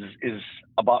is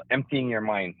about emptying your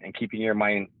mind and keeping your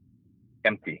mind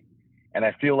empty. And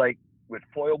I feel like with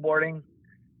foil boarding,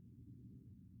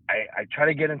 I try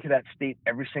to get into that state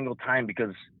every single time,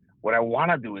 because what I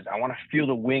want to do is I want to feel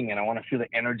the wing and I want to feel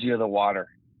the energy of the water.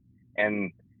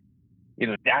 And you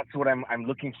know, that's what I'm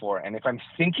looking for. And if I'm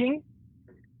thinking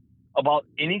about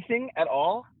anything at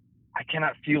all, I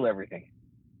cannot feel everything.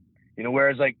 You know,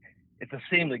 whereas like it's the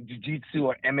same like Jiu-Jitsu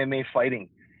or MMA fighting.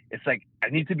 It's like I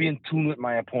need to be in tune with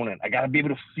my opponent. I got to be able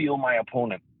to feel my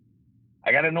opponent.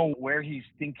 I got to know where he's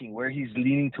thinking, where he's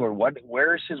leaning toward,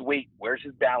 where is his weight, where's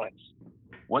his balance,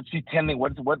 what's he tending,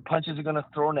 what punch is he going to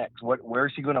throw next, where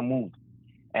is he going to move.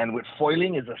 And with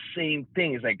foiling is the same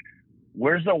thing. It's like,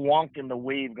 where's the wonk in the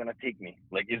wave going to take me?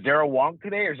 Like, is there a wonk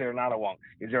today or is there not a wonk?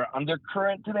 Is there an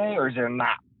undercurrent today or is there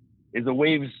not? Are the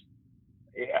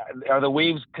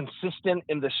waves consistent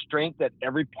in the strength at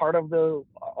every part of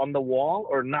on the wall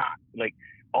or not? Like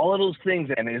all of those things.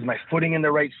 And is my footing in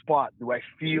the right spot? Do I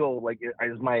feel like,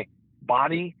 is my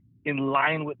body in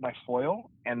line with my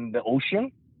foil and the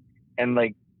ocean? And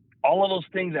like all of those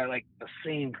things are like the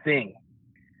same thing.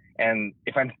 And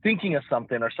if I'm thinking of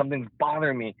something or something's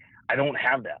bothering me, I don't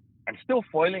have that. I'm still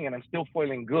foiling and I'm still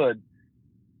foiling good,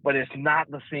 but it's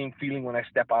not the same feeling when I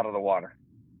step out of the water.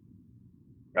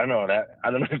 I don't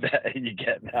know if that you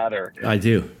get that or. I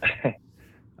do.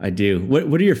 I do.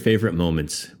 What are your favorite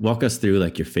moments? Walk us through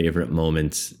like your favorite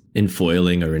moments in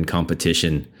foiling or in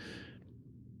competition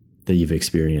that you've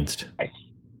experienced.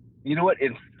 You know what?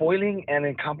 In foiling and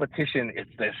in competition, it's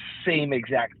the same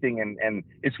exact thing. And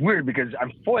it's weird because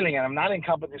I'm foiling and I'm not in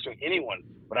competition with anyone,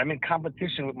 but I'm in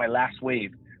competition with my last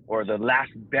wave or the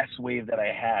last best wave that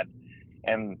I had.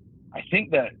 And I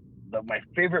think that my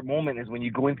favorite moment is when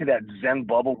you go into that Zen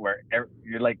bubble where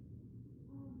you're like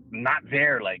not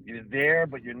there, like you're there,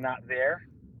 but you're not there.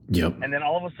 Yep. And then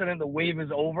all of a sudden the wave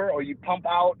is over or you pump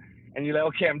out and you're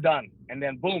like, okay, I'm done. And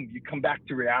then boom, you come back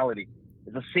to reality.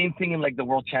 It's the same thing in like the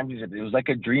World Championship. It was like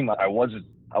a dream. I was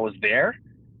there,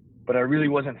 but I really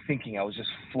wasn't thinking. I was just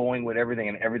flowing with everything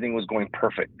and everything was going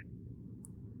perfect.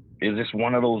 It was just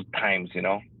one of those times, you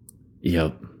know?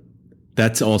 Yep.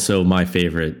 That's also my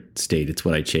favorite state. It's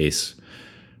what I chase.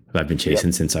 I've been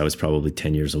chasing since I was probably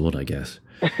 10 years old, I guess.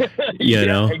 You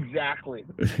know? Exactly.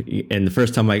 And the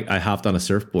first time I hopped on a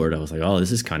surfboard, I was like, oh,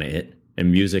 this is kind of it.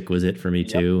 And music was it for me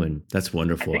too. And that's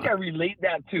wonderful. I think I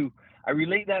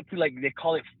relate that to like, they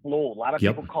call it flow. A lot of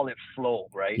people call it flow,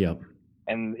 right? Yep.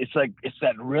 And it's like, it's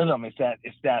that rhythm. It's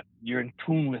that you're in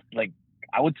tune with, like,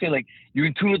 I would say like you're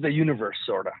in tune with the universe,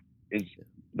 sort of, is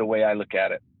the way I look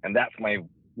at it. And that's my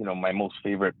most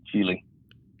favorite feeling.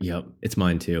 Yep. It's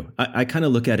mine too. I kind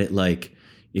of look at it like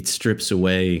it strips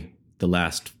away the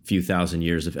last few thousand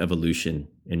years of evolution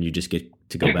and you just get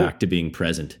to go back to being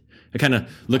present. I kind of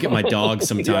look at my dog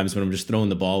sometimes when I'm just throwing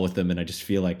the ball with him and I just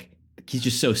feel like he's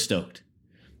just so stoked,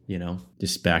 you know,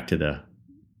 just back to the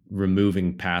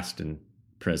removing past and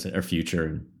present or future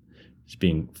and just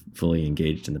being fully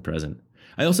engaged in the present.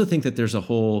 I also think that there's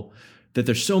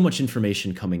so much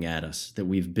information coming at us that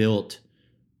we've built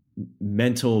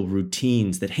mental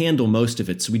routines that handle most of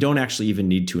it. So we don't actually even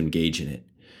need to engage in it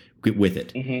with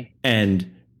it. Mm-hmm.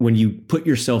 And when you put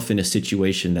yourself in a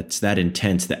situation that's that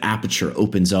intense, the aperture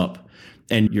opens up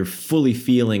and you're fully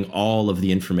feeling all of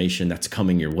the information that's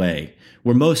coming your way.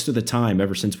 Where most of the time,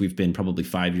 ever since we've been probably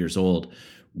 5 years old,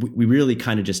 we really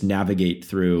kind of just navigate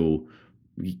through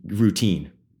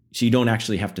routine. So you don't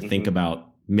actually have to think about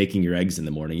making your eggs in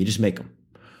the morning. You just make them,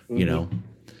 you know?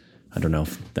 I don't know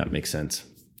if that makes sense.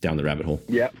 Down the rabbit hole.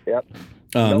 Yep.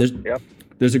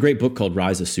 There's a great book called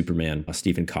Rise of Superman by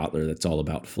Stephen Kotler that's all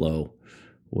about flow,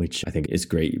 which I think is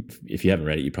great. If you haven't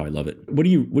read it, you probably love it. What are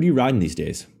you riding these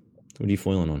days? What are you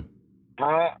foiling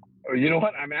on? You know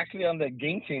what? I'm actually on the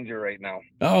Game Changer right now.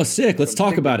 Oh, sick. Let's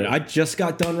talk about it. I just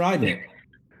got done riding it.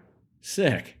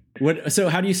 Sick. So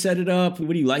how do you set it up?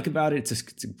 What do you like about it?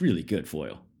 It's a really good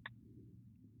foil.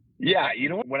 Yeah, you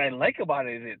know what I like about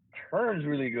it is it turns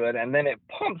really good and then it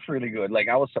pumps really good. Like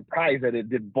I was surprised that it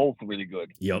did both really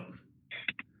good. Yep.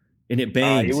 And it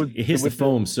bangs. It hits the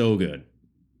foam so good.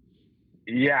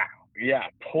 Yeah,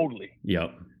 totally.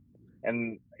 Yep.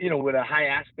 And, with a high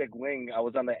aspect wing, I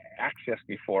was on the Access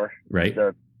before. Right.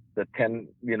 The 10,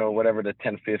 whatever, the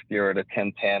 1050 or the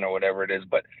 1010 or whatever it is,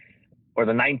 or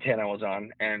the 910 I was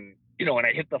on. And, when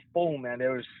I hit the foam, man,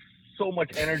 there was so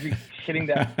much energy hitting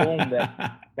that foam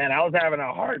that, man, I was having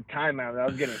a hard time, man. I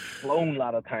was getting flown a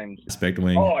lot of times. Aspect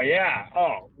wing. Oh, yeah.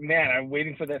 Oh, man, I'm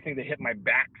waiting for that thing to hit my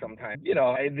back sometimes.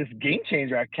 This game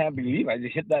changer, I can't believe I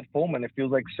just hit that foam and it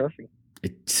feels like surfing.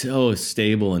 It's so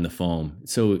stable in the foam.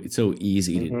 It's so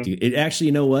easy to do. It actually,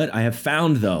 you know what? I have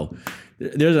found, though,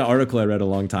 there's an article I read a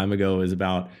long time ago is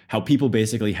about how people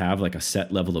basically have like a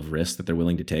set level of risk that they're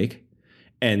willing to take.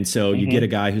 And so you get a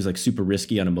guy who's like super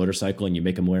risky on a motorcycle and you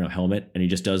make him wear a helmet and he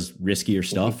just does riskier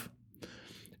stuff.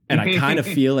 And I kind of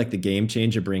feel like the game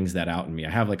changer brings that out in me. I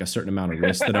have like a certain amount of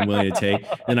risk that I'm willing to take.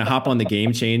 Then I hop on the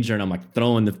game changer and I'm like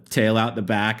throwing the tail out the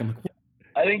back. I'm like,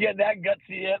 I didn't get that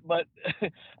gutsy yet, but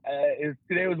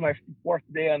today was my 4th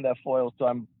day on the foil, so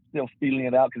I'm still feeling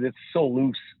it out because it's so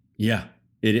loose. Yeah.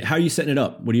 How are you setting it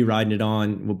up? What are you riding it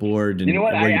on? What board? And you know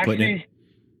what? Where are you putting it?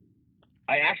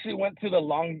 I actually went to the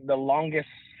longest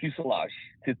fuselage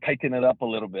to tighten it up a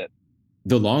little bit.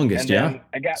 The longest, yeah.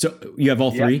 So you have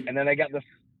all three? And then I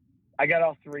got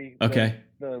all three. Okay.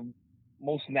 The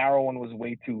most narrow one was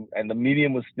way too, and the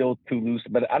medium was still too loose.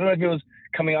 But I don't know if it was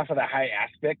coming off of the high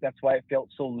aspect. That's why it felt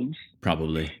so loose.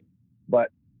 Probably.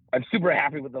 But I'm super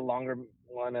happy with the longer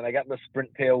one, and I got the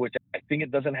sprint tail, which I think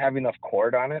it doesn't have enough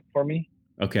cord on it for me.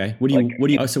 Okay. What do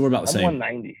you? Oh, so we're about the same.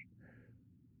 190.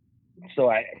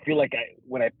 So I feel like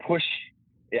when I push,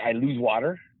 I lose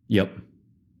water. Yep.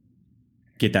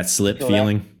 Get that slip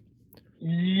feeling.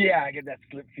 I get that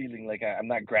slip feeling, like I'm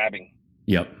not grabbing.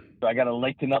 Yep. So I got to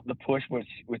lighten up the push,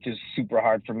 which is super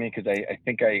hard for me because I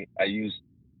think I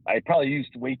probably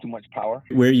used way too much power.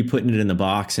 Where are you putting it in the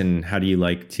box, and how do you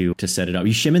like to set it up?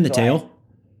 You shimming the tail?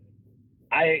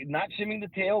 I not shimming the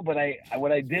tail, but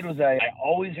what I did was I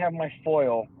always have my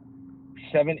foil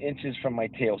 7 inches from my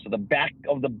tail. So the back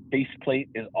of the base plate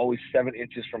is always 7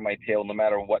 inches from my tail, no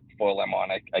matter what foil I'm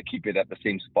on. I keep it at the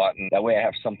same spot, and that way I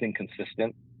have something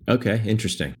consistent. Okay,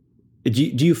 interesting.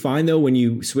 Do you find, though, when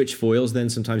you switch foils, then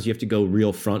sometimes you have to go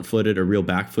real front-footed or real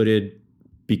back-footed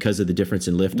because of the difference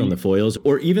in lift on the foils?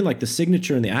 Or even like the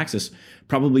Signature and the Axis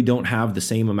probably don't have the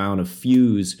same amount of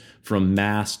fuse from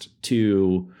mast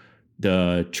to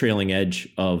the trailing edge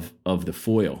of the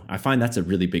foil. I find that's a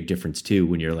really big difference, too,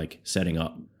 when you're like setting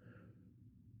up.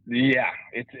 Yeah,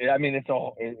 it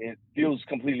feels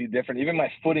completely different. Even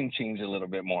my footing changed a little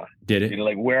bit more. Did it?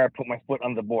 Like where I put my foot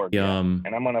on the board. And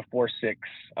I'm on a 4.6.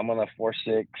 I'm on a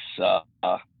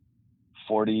 4.6,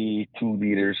 42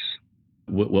 liters.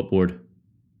 What board?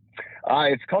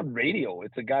 It's called Radio.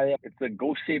 It's a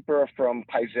Ghost Shaper from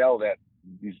Pizel that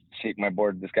shaped my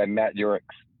board. This guy, Matt Urix.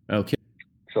 Okay.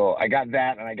 So I got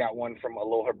that, and I got one from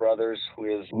Aloha Brothers,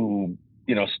 who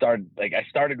I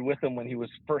started with him when he was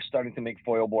first starting to make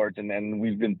foil boards, and then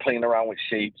we've been playing around with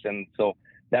shapes. And so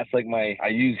that's like I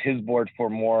use his board for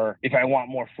more, if I want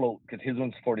more float, because his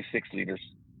one's 46 liters.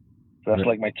 So that's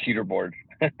like my cheater board.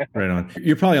 Right on.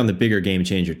 You're probably on the bigger Game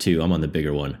Changer too. I'm on the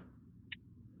bigger one.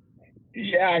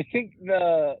 Yeah, I think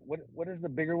what is the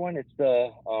bigger one? It's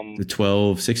the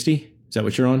 1260. Is that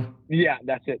what you're on? Yeah,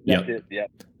 that's it. That's it. Yeah.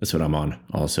 That's what I'm on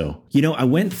also. I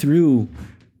went through,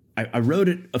 I wrote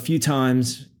it a few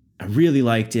times. I really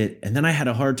liked it. And then I had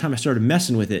a hard time. I started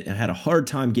messing with it and I had a hard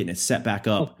time getting it set back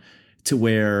up to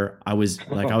where I was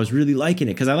really liking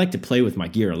it, because I like to play with my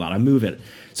gear a lot. I move it.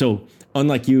 So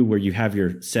unlike you, where you have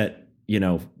your set,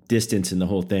 distance and the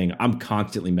whole thing, I'm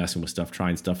constantly messing with stuff,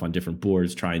 trying stuff on different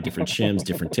boards, trying different shims,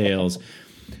 different tails.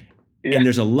 Yeah. And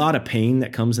there's a lot of pain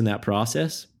that comes in that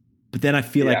process. But then I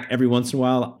feel like every once in a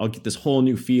while, I'll get this whole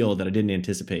new feel that I didn't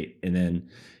anticipate. And then,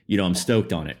 I'm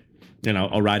stoked on it. And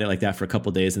I'll ride it like that for a couple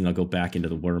of days, and I'll go back into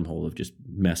the wormhole of just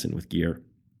messing with gear.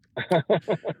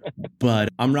 But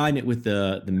I'm riding it with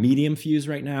the medium fuse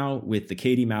right now with the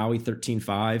Katie Maui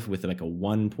 13.5 with like a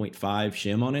 1.5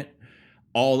 shim on it,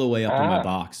 all the way up in my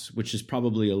box, which is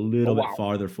probably a little bit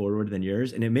farther forward than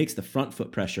yours. And it makes the front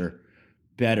foot pressure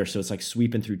better. So it's like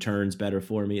sweeping through turns better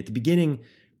for me. At the beginning,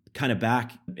 kind of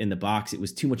back in the box, it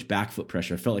was too much back foot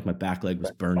pressure. I felt like my back leg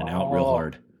was burning out real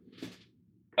hard.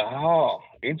 Oh,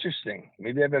 interesting.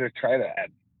 Maybe I better try that.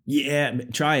 Yeah,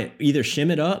 try it. Either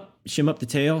shim up the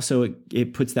tail so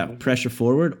it puts that pressure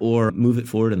forward, or move it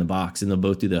forward in the box, and they'll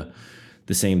both do the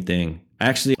same thing.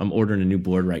 Actually, I'm ordering a new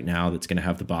board right now that's going to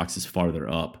have the boxes farther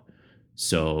up.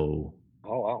 So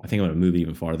I think I'm going to move it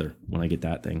even farther when I get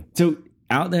that thing. So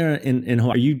out there in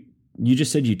Hawaii, you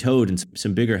just said you towed in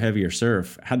some bigger, heavier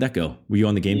surf. How'd that go? Were you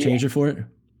on the Game Changer for it?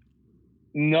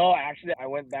 No, actually, I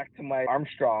went back to my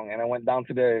Armstrong and I went down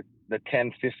to the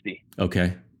 1050.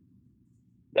 Okay.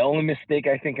 The only mistake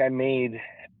I think I made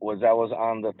was I was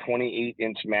on the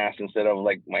 28-inch mass instead of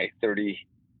like my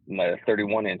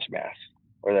 31-inch mass,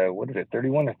 or what is it,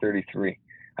 31 or 33?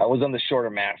 I was on the shorter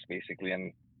mass basically,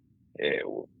 and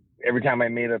every time I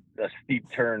made a steep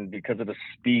turn, because of the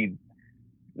speed,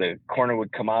 the corner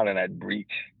would come out and I'd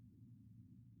breach.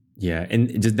 Yeah, and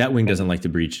that wing doesn't like to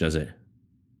breach, does it?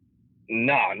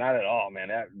 No, not at all, man.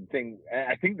 That thing,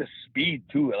 I think the speed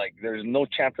too, like there's no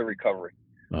chance of recovery.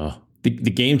 Oh, the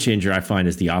game changer I find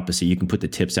is the opposite. You can put the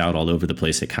tips out all over the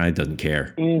place. It kind of doesn't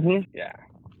care. Mm-hmm. Yeah.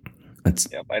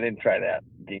 Yep, I didn't try that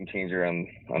game changer on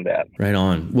that. Right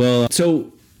on. Well,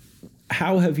 so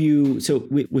how have you,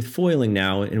 with foiling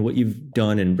now and what you've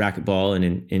done in racquetball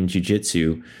and in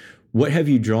jiu-jitsu, what have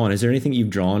you drawn? Is there anything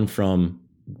you've drawn from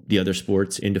the other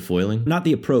sports into foiling? Not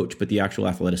the approach, but the actual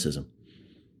athleticism.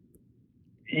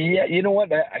 Yeah, you know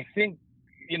what? I think,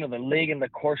 the leg and the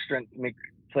core strength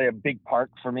play a big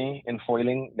part for me in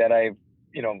foiling that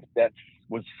that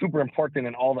was super important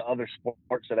in all the other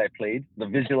sports that I played. The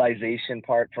visualization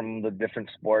part from the different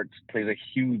sports plays a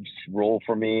huge role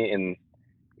for me in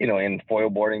foil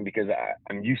boarding, because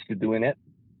I'm used to doing it.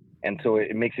 And so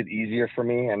it makes it easier for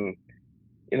me. And,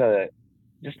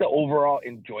 just the overall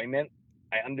enjoyment.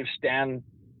 I understand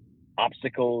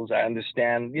obstacles. I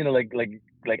understand,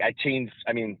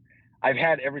 I've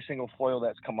had every single foil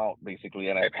that's come out basically,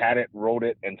 and I've had it, rode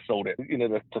it, and sold it.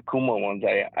 The Takuma ones,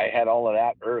 I had all of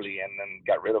that early and then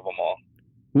got rid of them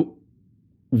all.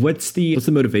 What's the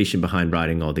motivation behind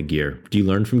riding all the gear? Do you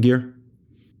learn from gear?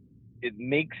 It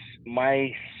makes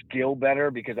my skill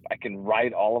better because I can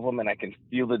ride all of them and I can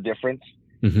feel the difference.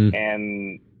 Mm-hmm.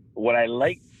 And what I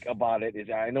like about it is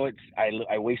I know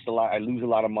I waste a lot, I lose a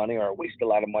lot of money, or I waste a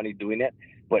lot of money doing it.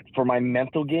 But for my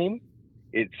mental game,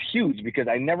 it's huge, because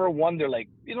I never wonder, like,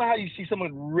 how you see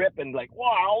someone rip and like,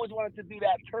 wow, I always wanted to do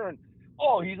that turn.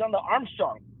 Oh, he's on the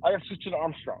Armstrong. I have to switch to the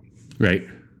Armstrong. Right.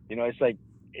 It's like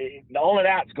all of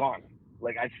that's gone.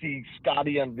 Like I see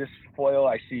Scotty on this foil,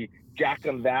 I see Jack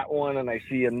on that one, and I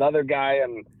see another guy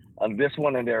on this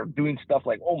one, and they're doing stuff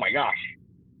like, oh my gosh.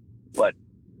 But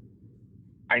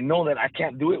I know that I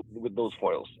can't do it with those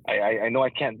foils. I know I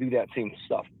can't do that same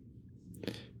stuff.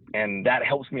 And that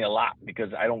helps me a lot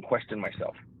because I don't question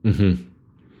myself.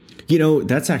 Mm-hmm.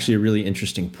 That's actually a really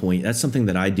interesting point. That's something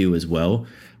that I do as well.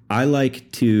 I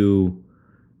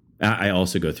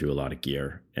also go through a lot of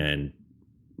gear, and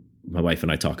my wife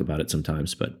and I talk about it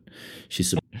sometimes, but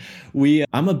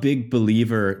I'm a big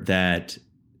believer that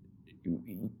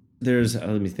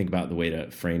let me think about the way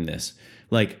to frame this.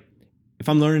 Like if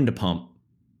I'm learning to pump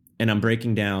and I'm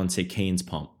breaking down, say, Kane's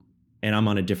pump, and I'm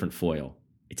on a different foil,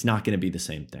 it's not going to be the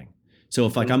same thing. So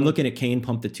if I'm looking at Kane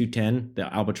pump the 210,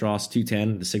 the Albatross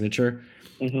 210, the signature,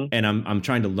 and I'm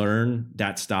trying to learn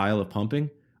that style of pumping,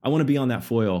 I want to be on that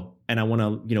foil, and I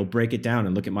want to, break it down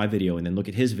and look at my video and then look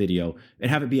at his video and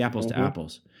have it be apples to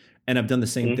apples. And I've done the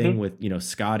same thing with,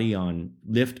 Scotty on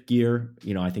lift gear.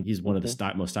 I think he's one of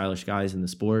the most stylish guys in the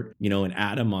sport, and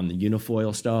Adam on the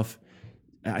unifoil stuff.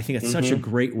 I think it's such a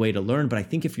great way to learn. But I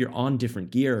think if you're on different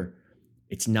gear,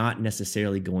 it's not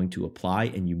necessarily going to apply,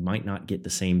 and you might not get the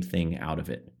same thing out of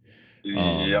it.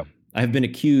 Yep. I have been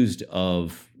accused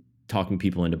of talking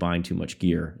people into buying too much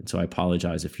gear. And so I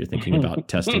apologize if you're thinking about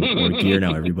testing more gear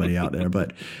now, everybody out there.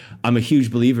 But I'm a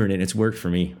huge believer in it. It's worked for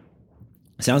me.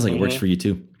 It sounds like it works for you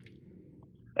too.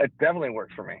 It definitely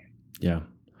works for me. Yeah.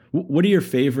 What are your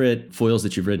favorite foils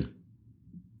that you've ridden?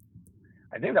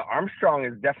 I think the Armstrong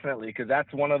is definitely, because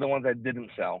that's one of the ones I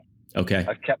didn't sell. Okay.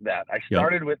 I've kept that. I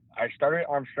started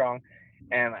Armstrong,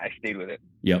 and I stayed with it.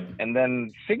 Yep. And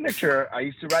then signature, I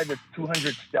used to ride the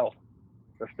 200 Stealth,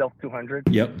 the Stealth 200.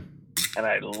 Yep. And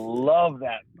I love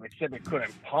that, except it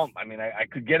couldn't pump. I mean, I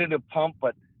could get it to pump,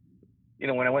 but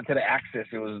when I went to the Axis,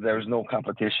 there was no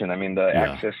competition. I mean, the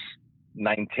Axis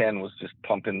 910 was just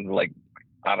pumping like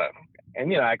out of,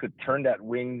 and I could turn that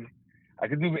wing. I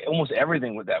could do almost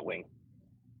everything with that wing.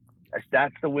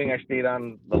 That's the wing I stayed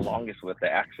on the longest with,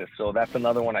 the Axis. So that's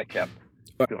another one I kept,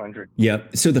 200. Yeah.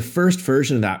 So the first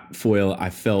version of that foil I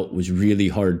felt was really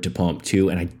hard to pump too.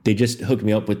 And they just hooked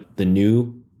me up with the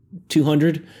new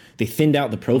 200. They thinned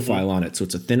out the profile on it. So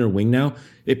it's a thinner wing now.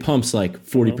 It pumps like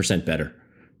 40% better.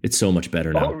 It's so much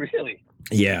better now. Oh, really?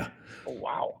 Yeah. Oh,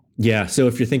 wow. Yeah. So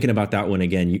if you're thinking about that one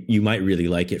again, you might really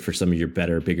like it for some of your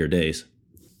better, bigger days.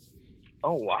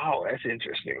 Oh, wow. That's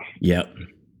interesting. Yep.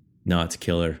 No, it's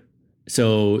killer.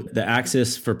 So the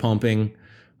Axis for pumping,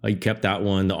 you kept that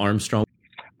one. The Armstrong.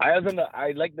 I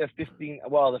like the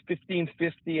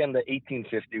 1550 and the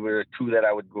 1850 were two that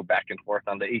I would go back and forth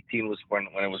on. The 18 was when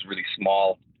it was really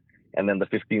small, and then the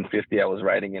 1550 I was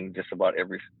riding in just about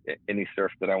any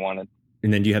surf that I wanted.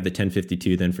 And then do you have the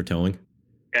 1052 then for towing?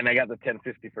 And I got the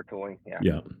 1050 for towing. Yeah.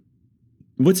 Yeah.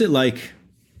 What's it like?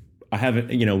 I haven't,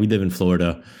 we live in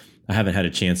Florida. I haven't had a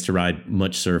chance to ride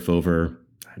much surf over,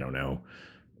 I don't know,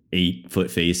 8-foot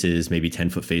faces, maybe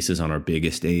 10-foot faces on our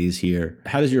biggest days here.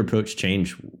 How does your approach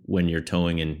change when you're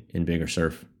towing in bigger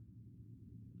surf?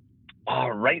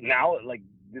 Right now, like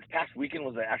this past weekend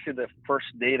was actually the first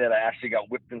day that I actually got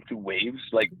whipped into waves,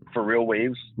 like for real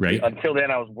waves. Right. Until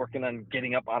then, I was working on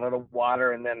getting up out of the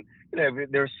water, and then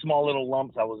there's small little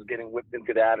lumps. I was getting whipped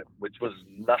into that, which was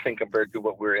nothing compared to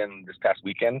what we were in this past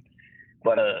weekend.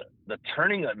 But the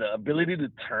turning, the ability to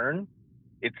turn,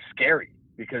 it's scary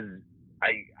because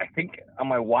I think on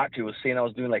my watch it was saying I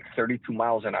was doing like 32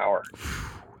 miles an hour.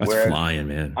 That's flying,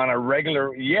 man. On a regular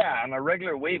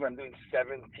wave, I'm doing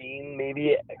 17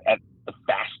 maybe at the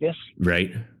fastest.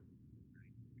 Right.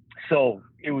 So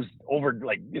it was over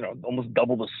almost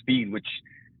double the speed, which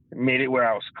made it where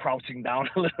I was crouching down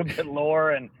a little bit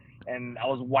lower and I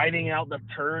was widening out the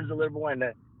turns a little more. And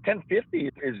the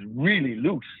 1050 is really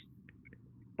loose,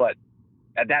 but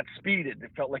at that speed, it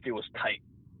felt like it was tight.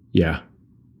 Yeah.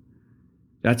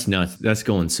 That's nuts. That's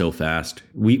going so fast.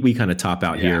 We kind of top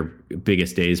out here.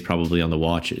 Biggest days probably on the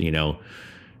watch,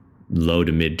 low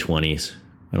to mid 20s.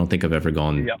 I don't think I've ever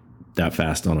gone that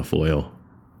fast on a foil.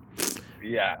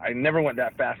 Yeah, I never went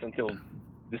that fast until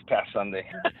this past Sunday.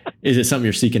 Is it something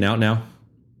you're seeking out now?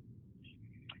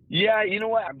 Yeah, you know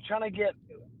what? I'm trying to get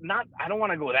I don't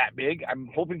want to go that big.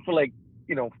 I'm hoping for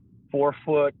 4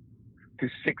 foot to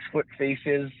 6 foot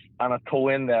faces on a toe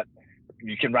in that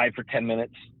you can ride for 10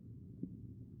 minutes.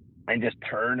 And just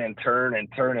turn and turn and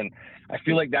turn. And I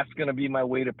feel like that's going to be my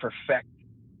way to perfect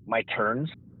my turns.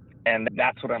 And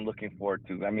that's what I'm looking forward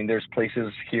to. I mean, there's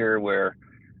places here where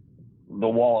the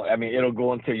wall, it'll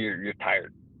go until you're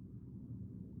tired.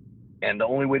 And the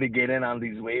only way to get in on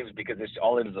these waves, because it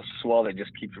is a swell that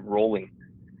just keeps rolling,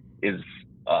 is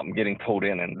getting towed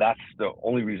in. And that's the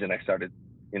only reason I started,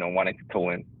 wanting to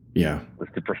tow in. Yeah. Was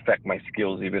to perfect my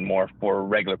skills even more for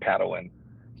regular paddle in.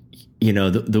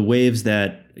 The waves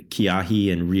that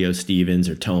Kiahi and Rio Stevens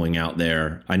are towing out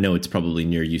there, I know it's probably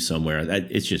near you somewhere.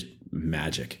 It's just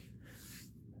magic.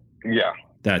 Yeah.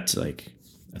 That's I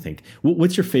think,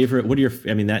 what's your favorite,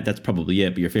 that's probably it,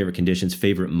 but your favorite conditions,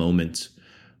 favorite moments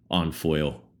on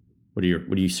foil? What are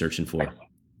you searching for?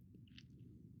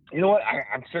 You know what?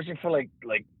 I'm searching for like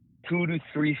 2 to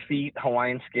 3 feet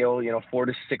Hawaiian scale, 4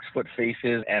 to 6 foot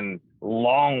faces and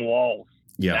long walls.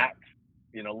 Yeah.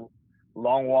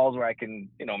 Long walls where I can,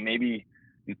 maybe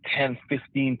do 10,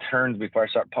 15 turns before I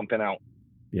start pumping out.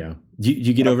 Yeah. Do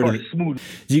you get over to smooth?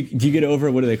 Do you get over,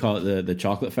 what do they call it? The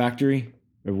chocolate factory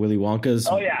or Willy Wonka's?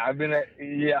 Oh yeah. I've been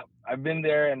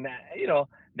there, and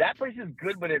that place is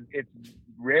good, but it's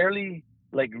rarely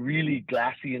really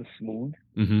glassy and smooth.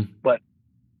 Mm-hmm. But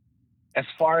as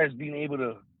far as being able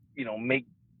to, make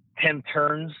 10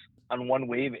 turns on one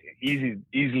wave,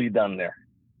 easily done there.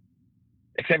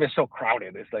 Except it's so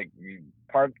crowded. It's like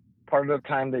part of the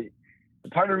time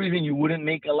part of the reason you wouldn't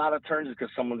make a lot of turns is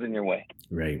because someone's in your way.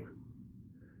 Right.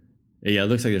 Yeah, it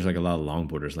looks like there's a lot of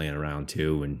longboarders laying around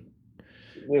too, and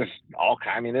there's all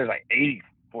kinds. There's 80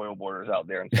 foil boarders out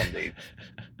there in some days.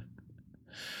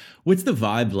 What's the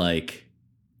vibe like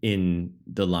in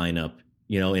the lineup?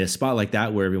 In a spot like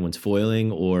that where everyone's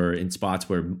foiling, or in spots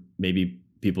where maybe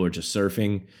people are just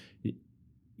surfing.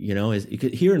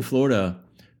 Here in Florida,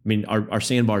 our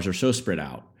sandbars are so spread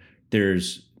out.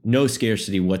 There's no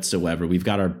scarcity whatsoever. We've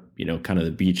got our, kind of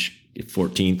the beach at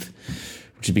 14th,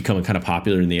 which is becoming kind of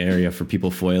popular in the area for people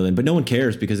foiling, but no one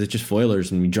cares because it's just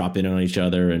foilers and we drop in on each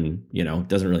other and, it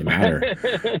doesn't really matter.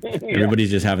 Yeah. Everybody's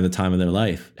just having the time of their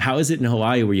life. How is it in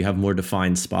Hawaii where you have more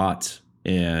defined spots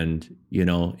and,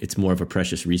 it's more of a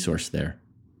precious resource there?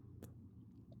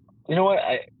 You know what?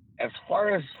 As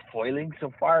far as foiling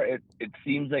so far, it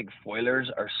seems like foilers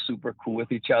are super cool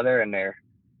with each other, and there's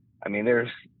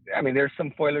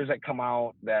some foilers that come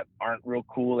out that aren't real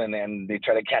cool, and then they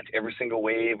try to catch every single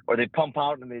wave, or they pump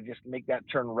out and they just make that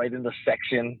turn right in the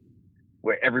section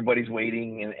where everybody's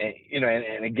waiting, and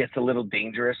it gets a little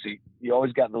dangerous. So you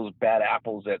always got those bad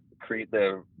apples that create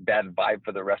the bad vibe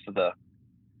for the rest of the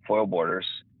foil boarders,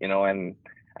 and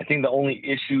I think the only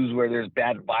issues where there's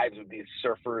bad vibes with these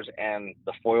surfers and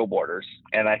the foil boarders.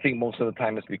 And I think most of the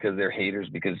time it's because they're haters,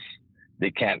 because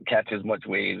they can't catch as much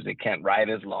waves. They can't ride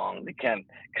as long. They can't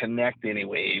connect any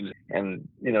waves. And,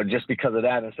 just because of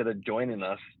that, instead of joining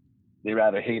us, they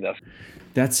rather hate us.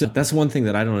 That's one thing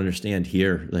that I don't understand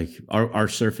here. Like our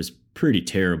surf is pretty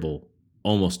terrible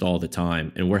almost all the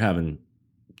time, and we're having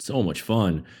so much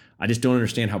fun. I just don't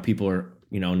understand how people are,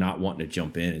 not wanting to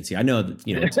jump in and see. I know that,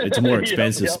 it's a more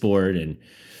expensive sport,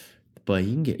 but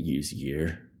you can get used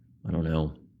gear. I don't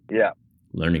know. Yeah.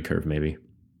 Learning curve, maybe.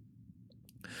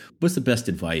 What's the best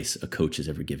advice a coach has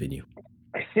ever given you?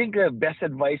 I think the best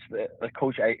advice a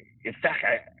coach,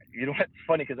 you know what's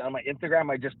funny, because on my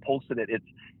Instagram I just posted it.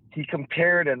 He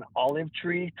compared an olive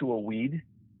tree to a weed.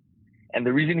 And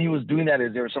the reason he was doing that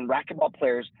is there were some racquetball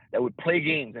players that would play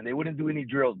games and they wouldn't do any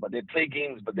drills, but they'd play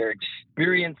games, but their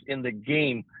experience in the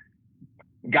game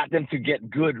got them to get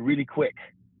good really quick.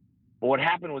 But what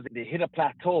happened was they hit a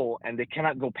plateau and they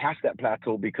cannot go past that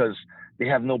plateau because they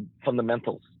have no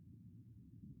fundamentals.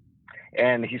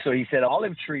 And he said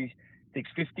olive tree takes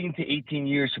 15 to 18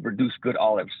 years to produce good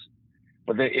olives,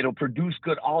 but it'll produce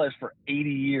good olives for 80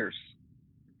 years.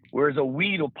 Whereas a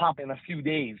weed will pop in a few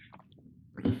days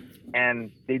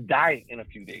and they die in a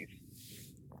few days.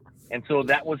 And so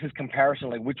that was his comparison.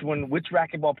 Like which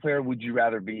racquetball player would you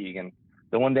rather be? And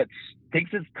the one that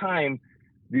takes its time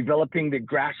developing the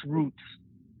grassroots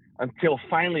until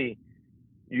finally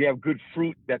you have good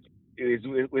fruit that is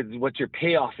what your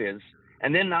payoff is.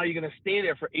 And then now you're going to stay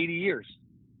there for 80 years.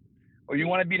 Or you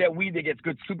want to be that weed that gets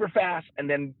good super fast and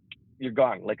then you're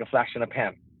gone like a flash in a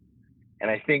pan. And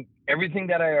I think everything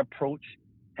that I approach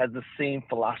has the same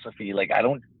philosophy. Like I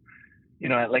don't,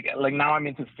 like now I'm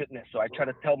into fitness. So I try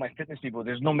to tell my fitness people,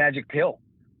 there's no magic pill.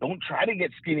 Don't try to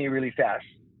get skinny really fast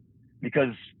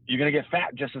because you're going to get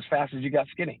fat just as fast as you got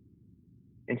skinny.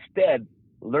 Instead,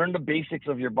 learn the basics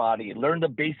of your body, learn the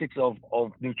basics of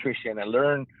nutrition, and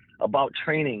learn about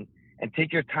training, and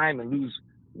take your time and lose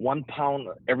 1 pound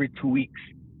every 2 weeks,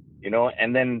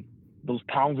 and then those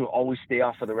pounds will always stay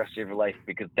off for the rest of your life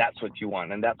because that's what you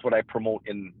want. And that's what I promote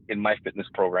in my fitness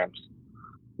programs.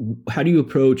 How do you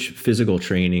approach physical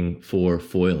training for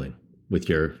foiling with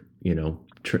your,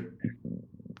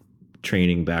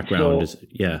 training background?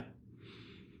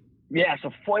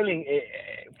 So foiling,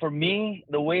 for me,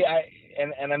 the way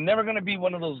and I'm never going to be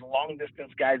one of those long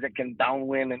distance guys that can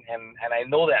downwind. And I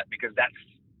know that because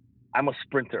I'm a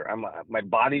sprinter. My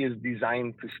body is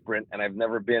designed to sprint, and I've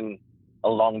never been a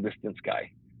long distance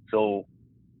guy. So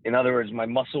in other words, my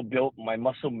muscle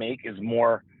make is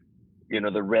more,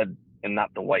 the red and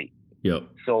not the white. Yep.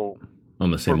 So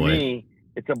I'm the same way. For me,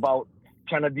 it's about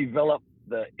trying to develop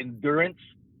the endurance,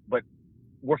 but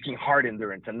working hard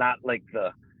endurance and not like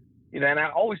and I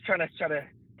always try to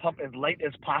pump as light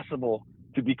as possible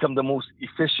to become the most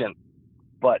efficient,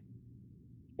 but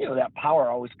that power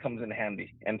always comes in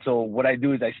handy. And so what I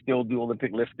do is I still do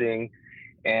Olympic lifting,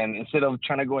 and instead of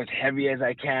trying to go as heavy as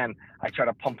I can, I try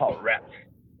to pump out reps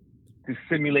to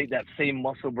simulate that same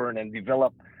muscle burn and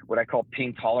develop what I call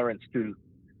pain tolerance to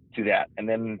that. And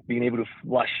then being able to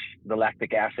flush the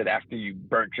lactic acid after you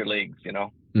burnt your legs,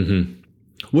 Mm-hmm.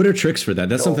 What are tricks for that?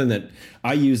 That's something that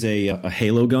I use a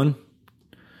halo gun.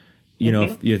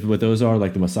 What those are,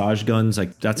 like the massage guns,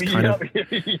 like that's kind of.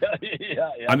 Yeah.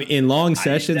 I mean, in long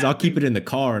sessions, I'll keep it in the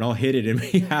car and I'll hit it and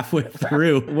be halfway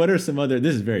through. What are some other?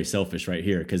 This is very selfish right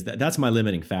here because that's my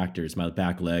limiting factors. My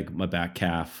back leg, my back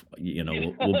calf,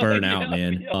 will burn out,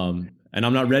 man. And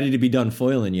I'm not ready to be done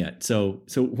foiling yet. So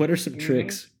what are some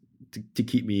tricks to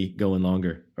keep me going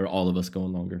longer, or all of us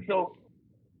going longer?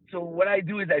 So what I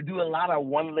do is I do a lot of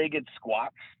one-legged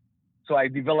squats. So I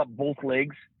develop both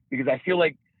legs because I feel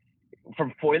like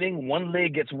from foiling, one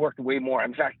leg gets worked way more.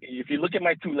 In fact, if you look at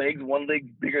my two legs, one leg's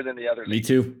bigger than the other leg. Me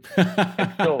too.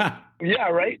 So, yeah,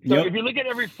 right? So if you look at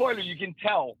every foiler, you can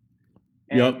tell.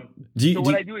 And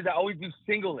what I do is I always do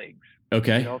single legs.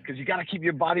 Okay. Because you got to keep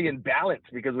your body in balance,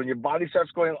 because when your body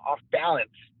starts going off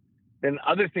balance, then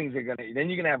other things you're going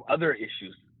to have other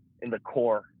issues in the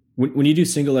core. When you do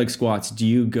single leg squats, are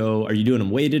you doing them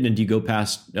weighted, and do you go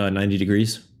past 90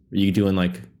 degrees? Are you doing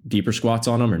like deeper squats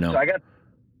on them or no? So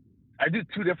I do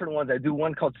two different ones. I do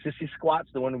one called sissy squats,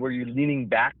 the one where you're leaning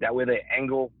back. That way the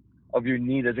angle of your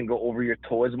knee doesn't go over your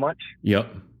toe as much.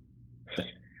 Yep.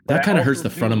 That kind of hurts the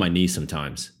front of my knee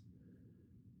sometimes.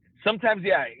 Sometimes,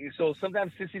 yeah. So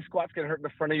sometimes sissy squats can hurt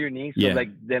the front of your knee. So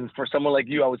then for someone like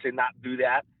you, I would say not do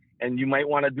that. And you might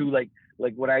want to do like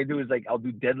what I do is I'll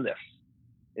do deadlifts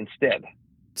instead.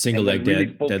 Single leg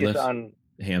deadlifts on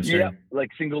hamstring. Yeah, like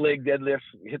single leg deadlifts,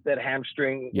 hit that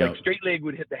hamstring. Yep. Like straight leg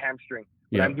would hit the hamstring.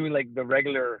 But I'm doing like the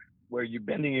regular where you're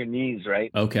bending your knees, right?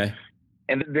 Okay.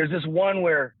 And there's this one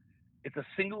where it's a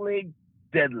single leg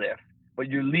deadlift, but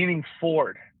you're leaning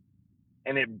forward,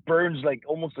 and it burns like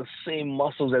almost the same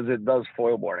muscles as it does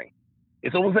foil boarding.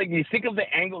 It's almost like you think of the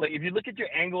angle. Like if you look at your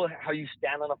angle, how you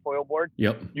stand on a foil board,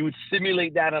 Yep. you would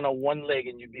simulate that on a one leg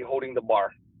and you'd be holding the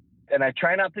bar. And I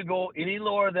try not to go any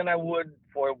lower than I would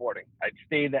foil boarding. I'd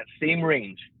stay in that same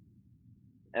range.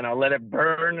 And I'll let it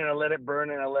burn and I'll let it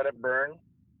burn and I'll let it burn.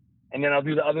 And then I'll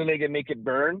do the other leg and make it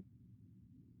burn.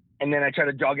 And then I try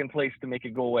to jog in place to make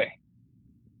it go away.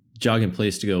 Jog in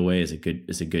place to go away is a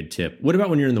good tip. What about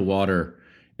when you're in the water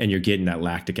and you're getting that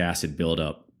lactic acid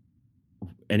buildup?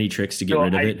 Any tricks to get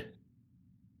rid of it?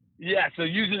 Yeah. So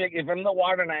usually if I'm in the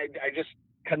water and I just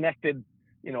connected,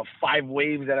 5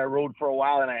 waves that I rode for a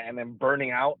while and I'm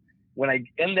burning out, when I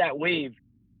end that wave,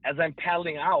 as I'm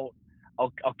paddling out,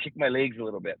 I'll kick my legs a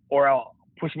little bit, or I'll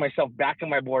push myself back on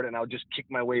my board and I'll just kick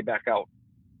my way back out.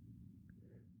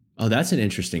 Oh, that's an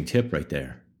interesting tip right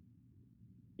there.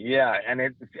 Yeah.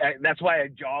 And that's why I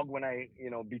jog when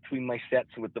between my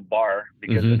sets with the bar,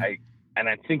 because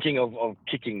I'm thinking of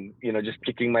kicking, just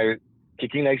kicking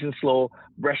nice and slow,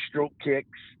 breaststroke kicks.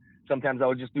 Sometimes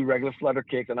I'll just do regular flutter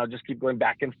kicks and I'll just keep going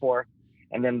back and forth.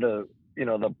 And then the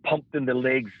pump in the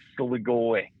legs slowly go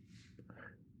away.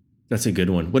 That's a good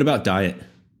one. What about diet?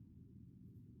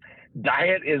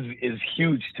 Diet is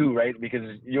huge too, right?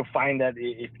 Because you'll find that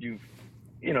if you,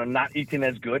 not eating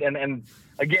as good, and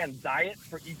again, diet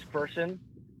for each person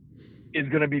is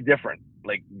going to be different.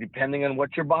 Like depending on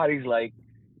what your body's like,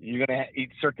 you're going to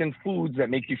eat certain foods that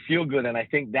make you feel good. And I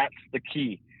think that's the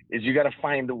key, is you got to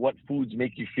find what foods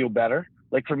make you feel better.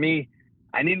 Like for me,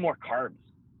 I need more carbs.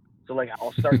 So like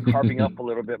I'll start carving up a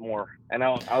little bit more, and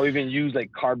I'll even use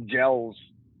like carb gels,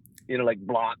 like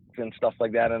blocks and stuff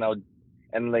like that. And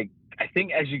I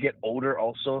think as you get older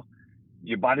also,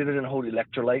 your body doesn't hold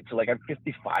electrolytes. So like I'm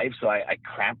 55, so I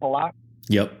cramp a lot.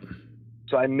 Yep.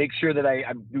 So I make sure that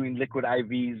I'm doing liquid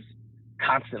IVs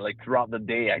constant, like throughout the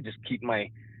day. I just keep my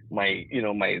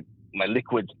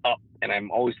liquids up, and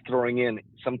I'm always throwing in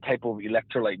some type of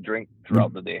electrolyte drink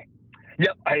throughout the day.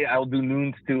 Yep, I'll do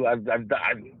noons too. I've done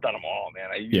them all, man.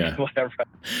 I use whatever.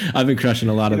 I've been crushing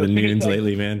a lot of the noons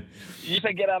lately, man. If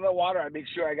I get out of the water, I make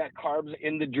sure I got carbs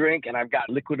in the drink, and I've got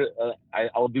liquid.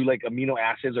 I'll do like amino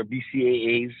acids or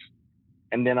BCAAs,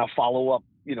 and then I'll follow up,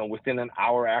 within an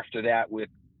hour after that with,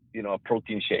 a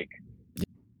protein shake.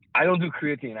 I don't do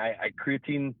creatine.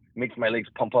 Creatine makes my legs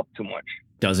pump up too much.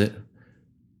 Does it?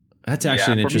 That's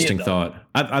actually an interesting thought.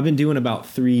 I've been doing about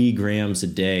 3 grams a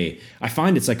day. I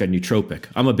find it's like a nootropic.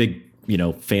 I'm a big,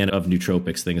 fan of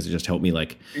nootropics, things that just help me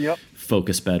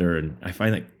focus better. And I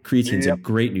find that creatine's a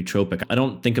great nootropic. I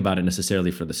don't think about it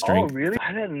necessarally for the strength. Oh, really?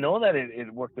 I didn't know that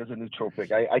it worked as a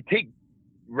nootropic. I take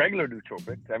regular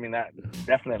nootropics. I mean, that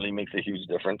definitely makes a huge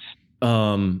difference.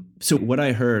 So what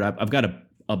I heard, I've got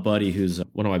a buddy who's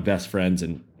one of my best friends,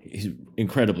 and he's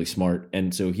incredibly smart.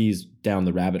 And so he's down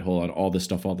the rabbit hole on all this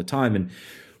stuff all the time. And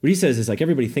what he says is like,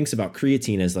 everybody thinks about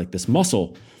creatine as like this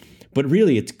muscle, but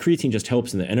really creatine just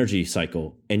helps in the energy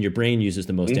cycle, and your brain uses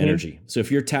the most energy. So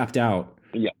if you're tapped out,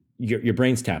 your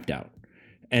brain's tapped out.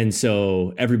 And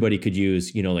so everybody could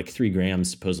use, like 3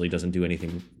 grams supposedly doesn't do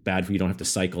anything bad for you. You don't have to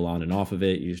cycle on and off of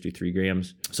it. You just do 3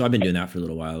 grams. So I've been doing that for a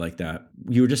little while, like that.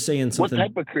 You were just saying something.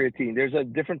 What type of creatine? There's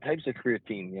different types of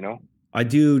creatine, I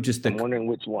do I'm wondering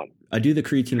which one. I do the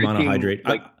creatine monohydrate.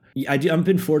 I've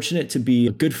been fortunate to be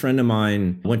a good friend of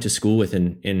mine. Went to school with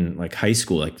in like high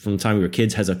school, like from the time we were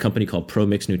kids, has a company called Pro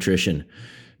Mix Nutrition.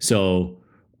 So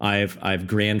I've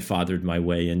grandfathered my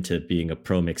way into being a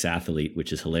Pro Mix athlete,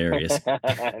 which is hilarious.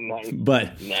 Nice.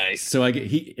 But nice. So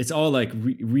it's all like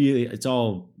really, it's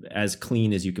all as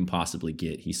clean as you can possibly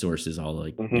get. He sources all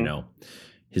like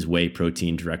his whey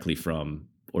protein directly from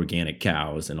organic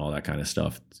cows and all that kind of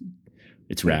stuff.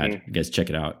 It's rad. You guys check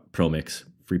it out. Pro Mix,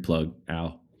 free plug,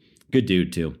 Al. Good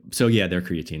dude too. So yeah, their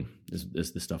creatine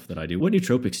is the stuff that I do. What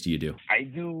nootropics do you do? I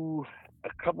do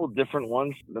a couple different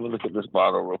ones. Let me look at this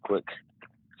bottle real quick.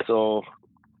 So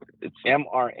it's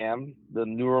MRM, the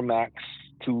Neuromax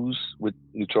 2s with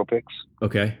nootropics.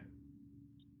 Okay.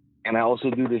 And I also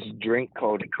do this drink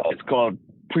it's called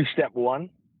Pre-Step 1.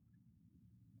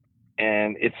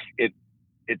 And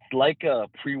it's like a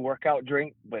pre-workout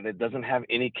drink, but it doesn't have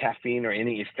any caffeine or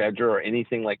any ephedra or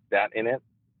anything like that in it.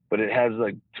 But it has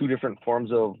like 2 different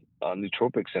forms of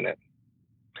nootropics in it.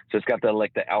 So it's got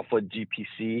the alpha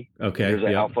GPC. Okay. There's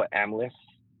an alpha amylase.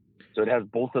 So it has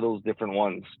both of those different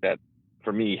ones that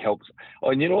for me helps.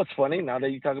 Oh, and you know what's funny? Now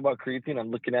that you talk about creatine,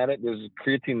 I'm looking at it. There's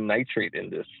creatine nitrate in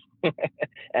this.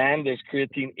 And there's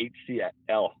creatine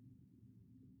HCl.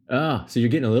 Oh, so you're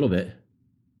getting a little bit.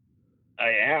 I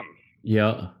am.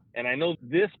 Yeah. And I know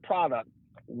this product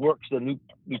works the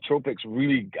nootropics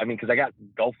really, because I got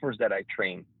golfers that I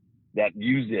train that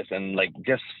use this, and like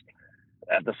just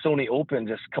at the Sony Open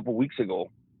just a couple weeks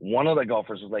ago, one of the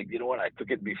golfers was like, you know what? I took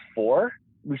it before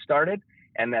we started,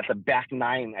 and at the back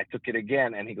 9, I took it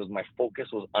again, and he goes, my focus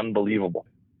was unbelievable.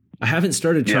 I haven't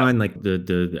started trying like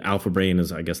the Alpha Brain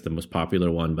is, I guess, the most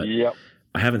popular one, but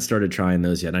I haven't started trying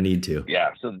those yet. I need to. Yeah.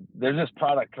 So there's this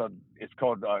product it's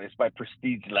by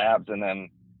Prestige Labs. And then,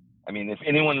 I mean, if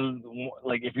anyone,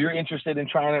 like, if you're interested in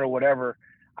trying it or whatever,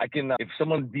 I can, if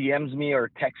someone DMs me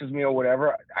or texts me or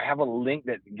whatever, I have a link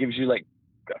that gives you like.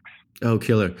 Oh,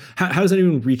 killer. How does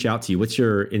anyone reach out to you? What's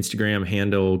your Instagram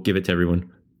handle? Give it to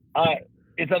everyone.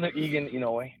 It's under Egan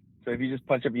Inoue. So if you just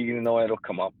punch up Egan Inoue, it'll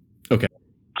come up. Okay.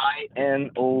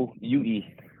 Inoue.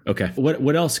 Okay.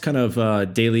 What else kind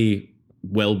of daily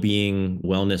well-being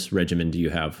wellness regimen do you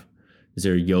have? Is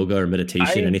there yoga or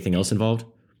meditation? Anything else involved?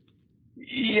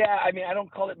 Yeah, I mean, I don't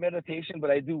call it meditation,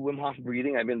 but I do Wim Hof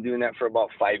breathing. I've been doing that for about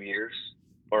 5 years,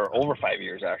 or over 5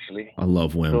 years actually. I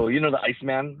love Wim. So you know the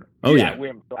Iceman? Oh yeah.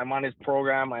 Wim. So I'm on his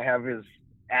program. I have his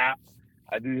app.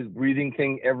 I do his breathing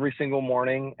thing every single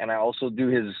morning, and I also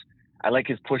do I like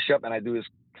his push-up, and I do his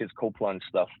co-plunge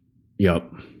stuff.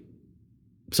 Yep.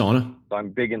 Sauna? So I'm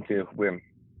big into Wim.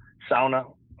 Sauna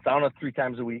 3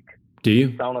 times a week. Do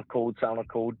you? Sauna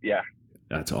cold. Yeah.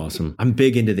 That's awesome. I'm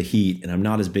big into the heat, and I'm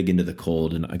not as big into the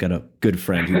cold. And I got a good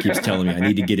friend who keeps telling me I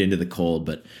need to get into the cold,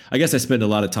 but I guess I spend a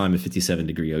lot of time in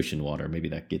 57-degree ocean water. Maybe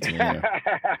that gets me there.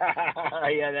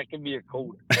 Yeah, that can be a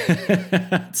cold.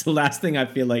 It's the last thing I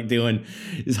feel like doing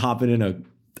is hopping in a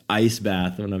ice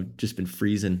bath when I've just been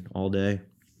freezing all day.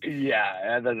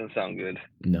 Yeah, that doesn't sound good.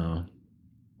 No.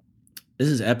 This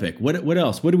is epic. What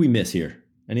else? What did we miss here?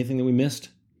 Anything that we missed?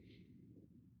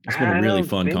 It's been a really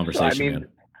fun conversation, man.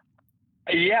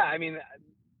 Yeah, I mean,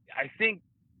 I think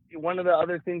one of the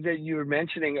other things that you were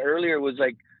mentioning earlier was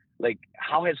like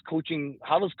how does coaching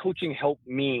help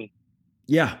me?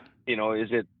 Yeah.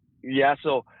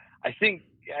 So I think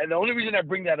the only reason I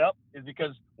bring that up is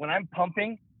because when I'm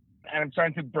pumping and I'm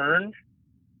starting to burn,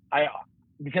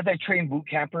 because I train boot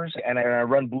campers and I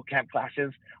run boot camp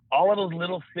classes, all of those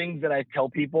little things that I tell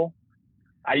people,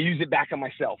 I use it back on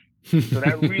myself. So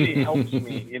that really helps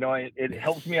me. It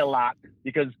helps me a lot,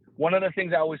 because one of the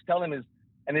things I always tell them is,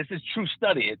 and this is true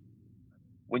study,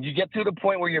 when you get to the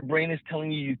point where your brain is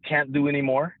telling you can't do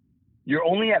anymore, you're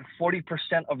only at 40%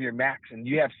 of your max, and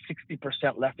you have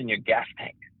 60% left in your gas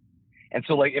tank. And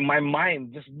so, like, in my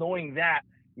mind, just knowing that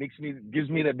gives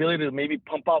me the ability to maybe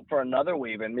pump out for another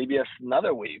wave and maybe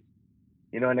another wave,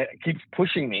 and it keeps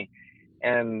pushing me.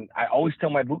 And I always tell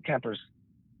my boot campers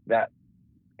that,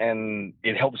 and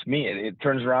it helps me. It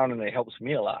turns around and it helps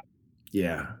me a lot.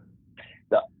 Yeah.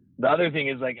 The other thing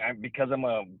is, like, because I'm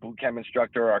a boot camp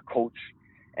instructor or a coach,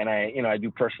 and I do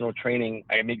personal training,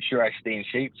 I make sure I stay in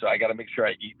shape. So I got to make sure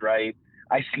I eat right,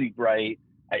 I sleep right.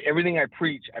 Everything I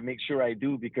preach, I make sure I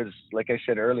do, because, like I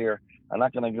said earlier, I'm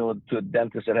not going to go to a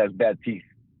dentist that has bad teeth.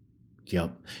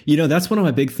 Yep. That's one of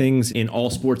my big things in all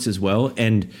sports as well.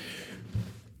 And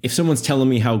if someone's telling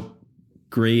me how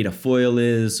great a foil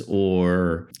is,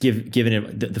 or giving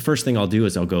it, the first thing I'll do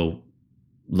is I'll go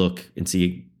look and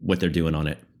see what they're doing on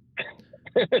it.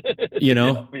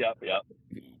 Yeah.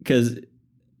 Because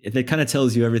if it kind of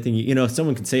tells you everything, if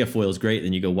someone can say a foil is great,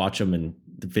 then you go watch them and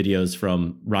the videos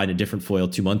from riding a different foil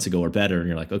 2 months ago are better. And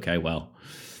you're like, okay, well,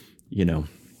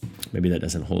 maybe that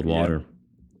doesn't hold water.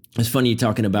 Yeah. It's funny you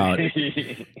talking about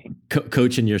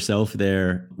coaching yourself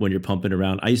there when you're pumping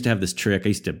around. I used to have this trick.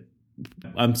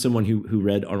 I'm someone who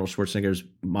read Arnold Schwarzenegger's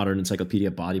Modern Encyclopedia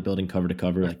of Bodybuilding cover to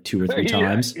cover like 2 or 3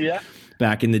 times. Yeah.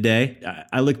 Back in the day.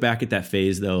 I look back at that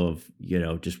phase though of,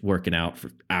 just working out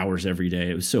for hours every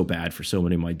day. It was so bad for so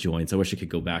many of my joints. I wish I could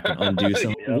go back and undo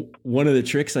some. Yep. One of the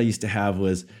tricks I used to have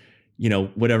was,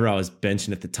 whatever I was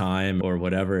benching at the time or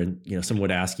whatever, and, someone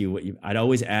would ask you I'd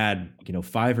always add,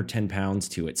 5 or 10 pounds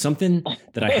to it. Something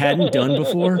that I hadn't done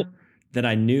before that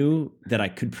I knew that I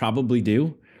could probably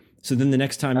do. So then the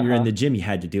next time you're in the gym, you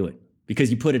had to do it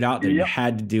because you put it out there. Yep. You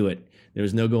had to do it. There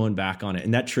was no going back on it.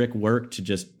 And that trick worked to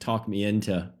just talk me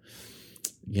into,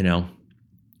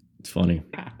 it's funny.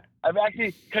 I've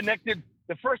actually connected.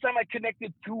 The first time I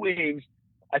connected 2 waves,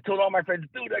 I told all my friends,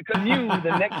 dude, I knew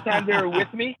the next time they were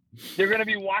with me, they're going to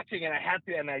be watching. And I had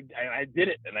to, and I did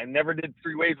it. And I never did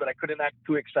 3 waves, but I couldn't act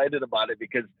too excited about it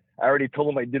because I already told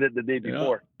them I did it the day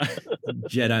before.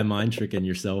 Jedi mind tricking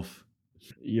yourself.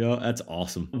 Yeah, that's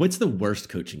awesome. What's the worst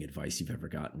coaching advice you've ever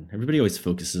gotten? Everybody always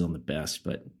focuses on the best,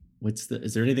 but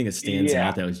is there anything that stands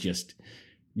out that was just,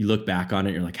 you look back on it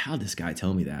and you're like, how'd this guy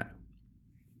tell me that?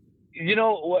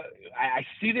 I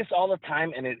see this all the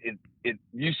time, and it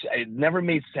never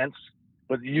made sense,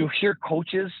 but you hear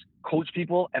coaches coach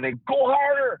people and they go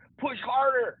harder, push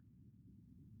harder.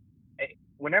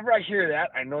 Whenever I hear that,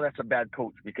 I know that's a bad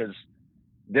coach, because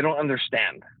they don't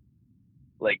understand.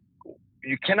 Like,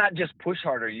 you cannot just push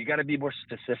harder. You got to be more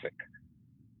specific.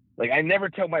 Like, I never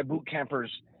tell my boot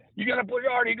campers, you got to push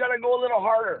harder. You got to go a little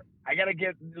harder. I got to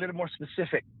get a little more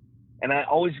specific. And I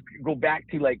always go back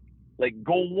to like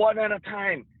go one at a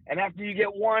time. And after you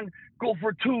get one, go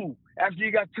for two. After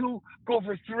you got two, go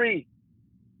for three.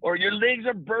 Or your legs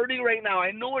are burning right now.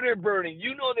 I know they're burning.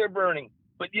 You know they're burning.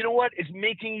 But you know what? It's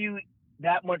making you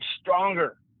that much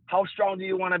stronger. How strong do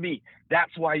you want to be?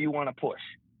 That's why you want to push.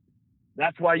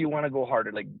 That's why you want to go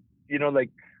harder. Like, you know, like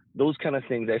those kind of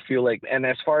things, I feel like. And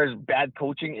as far as bad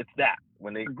coaching, it's that.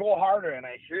 When they go harder, and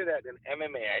I hear that in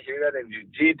MMA, I hear that in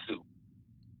Jiu-Jitsu.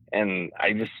 And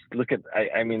I just look at,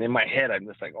 I mean, in my head, I'm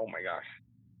just like, oh my gosh,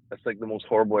 that's like the most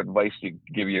horrible advice you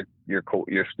give your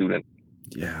student.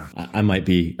 Yeah. I might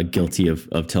be guilty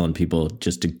of telling people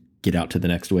just to get out to the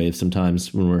next wave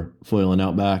sometimes when we're foiling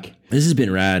out back. This has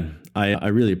been rad. I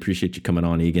really appreciate you coming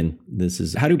on, Egan.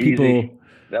 How do people... Easy.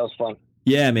 That was fun.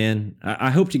 Yeah, man.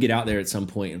 I hope to get out there at some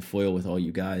point and foil with all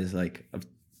you guys. Like, I've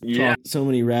taught so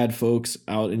many rad folks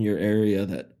out in your area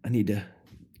that I need to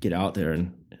get out there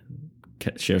and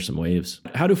share some waves.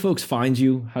 How do folks find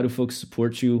you? How do folks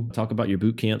support you? Talk about your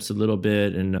boot camps a little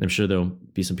bit. And I'm sure there'll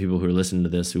be some people who are listening to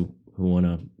this who want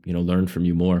to, you know, learn from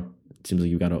you more. It seems like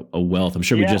you've got a wealth. I'm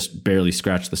sure we just barely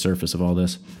scratched the surface of all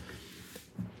this.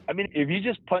 I mean, if you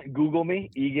just Google me,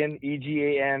 Egan,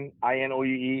 Egan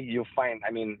Inoue, you'll find,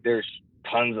 I mean, there's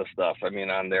tons of stuff. I mean,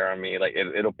 on there on me, like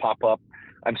it'll pop up.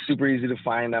 I'm super easy to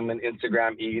find. I'm on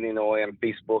Instagram, Egan Inoue. I'm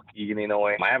Facebook, Egan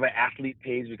Inoue. I have an athlete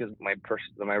page because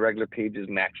my regular page is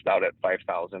maxed out at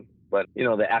 5,000. But, you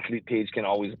know, the athlete page can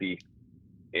always be,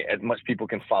 as much people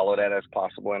can follow that as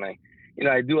possible. And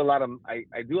I do a lot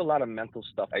of mental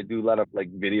stuff. I do a lot of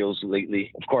like videos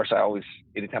lately. Of course,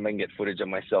 anytime I can get footage of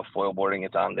myself foil boarding,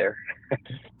 it's on there.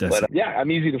 But yeah, I'm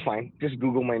easy to find. Just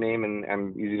Google my name and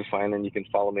I'm easy to find, and you can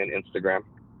follow me on Instagram.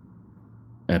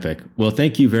 Epic. Well,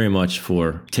 thank you very much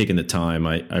for taking the time.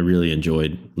 I really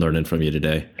enjoyed learning from you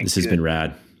today. This has been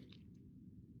rad.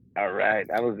 All right.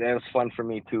 That was fun for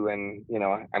me too. And, you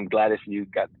know, I'm glad if you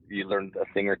learned a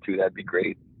thing or two, that'd be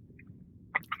great.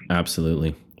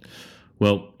 Absolutely.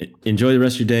 Well, enjoy the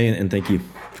rest of your day, and thank you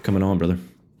for coming on, brother.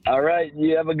 All right.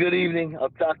 You have a good evening. I'll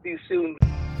talk to you soon.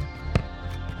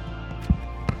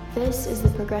 This is the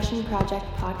Progression Project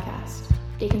podcast,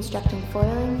 deconstructing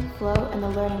foiling, flow, and the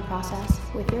learning process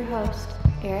with your host,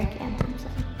 Eric Antonsen.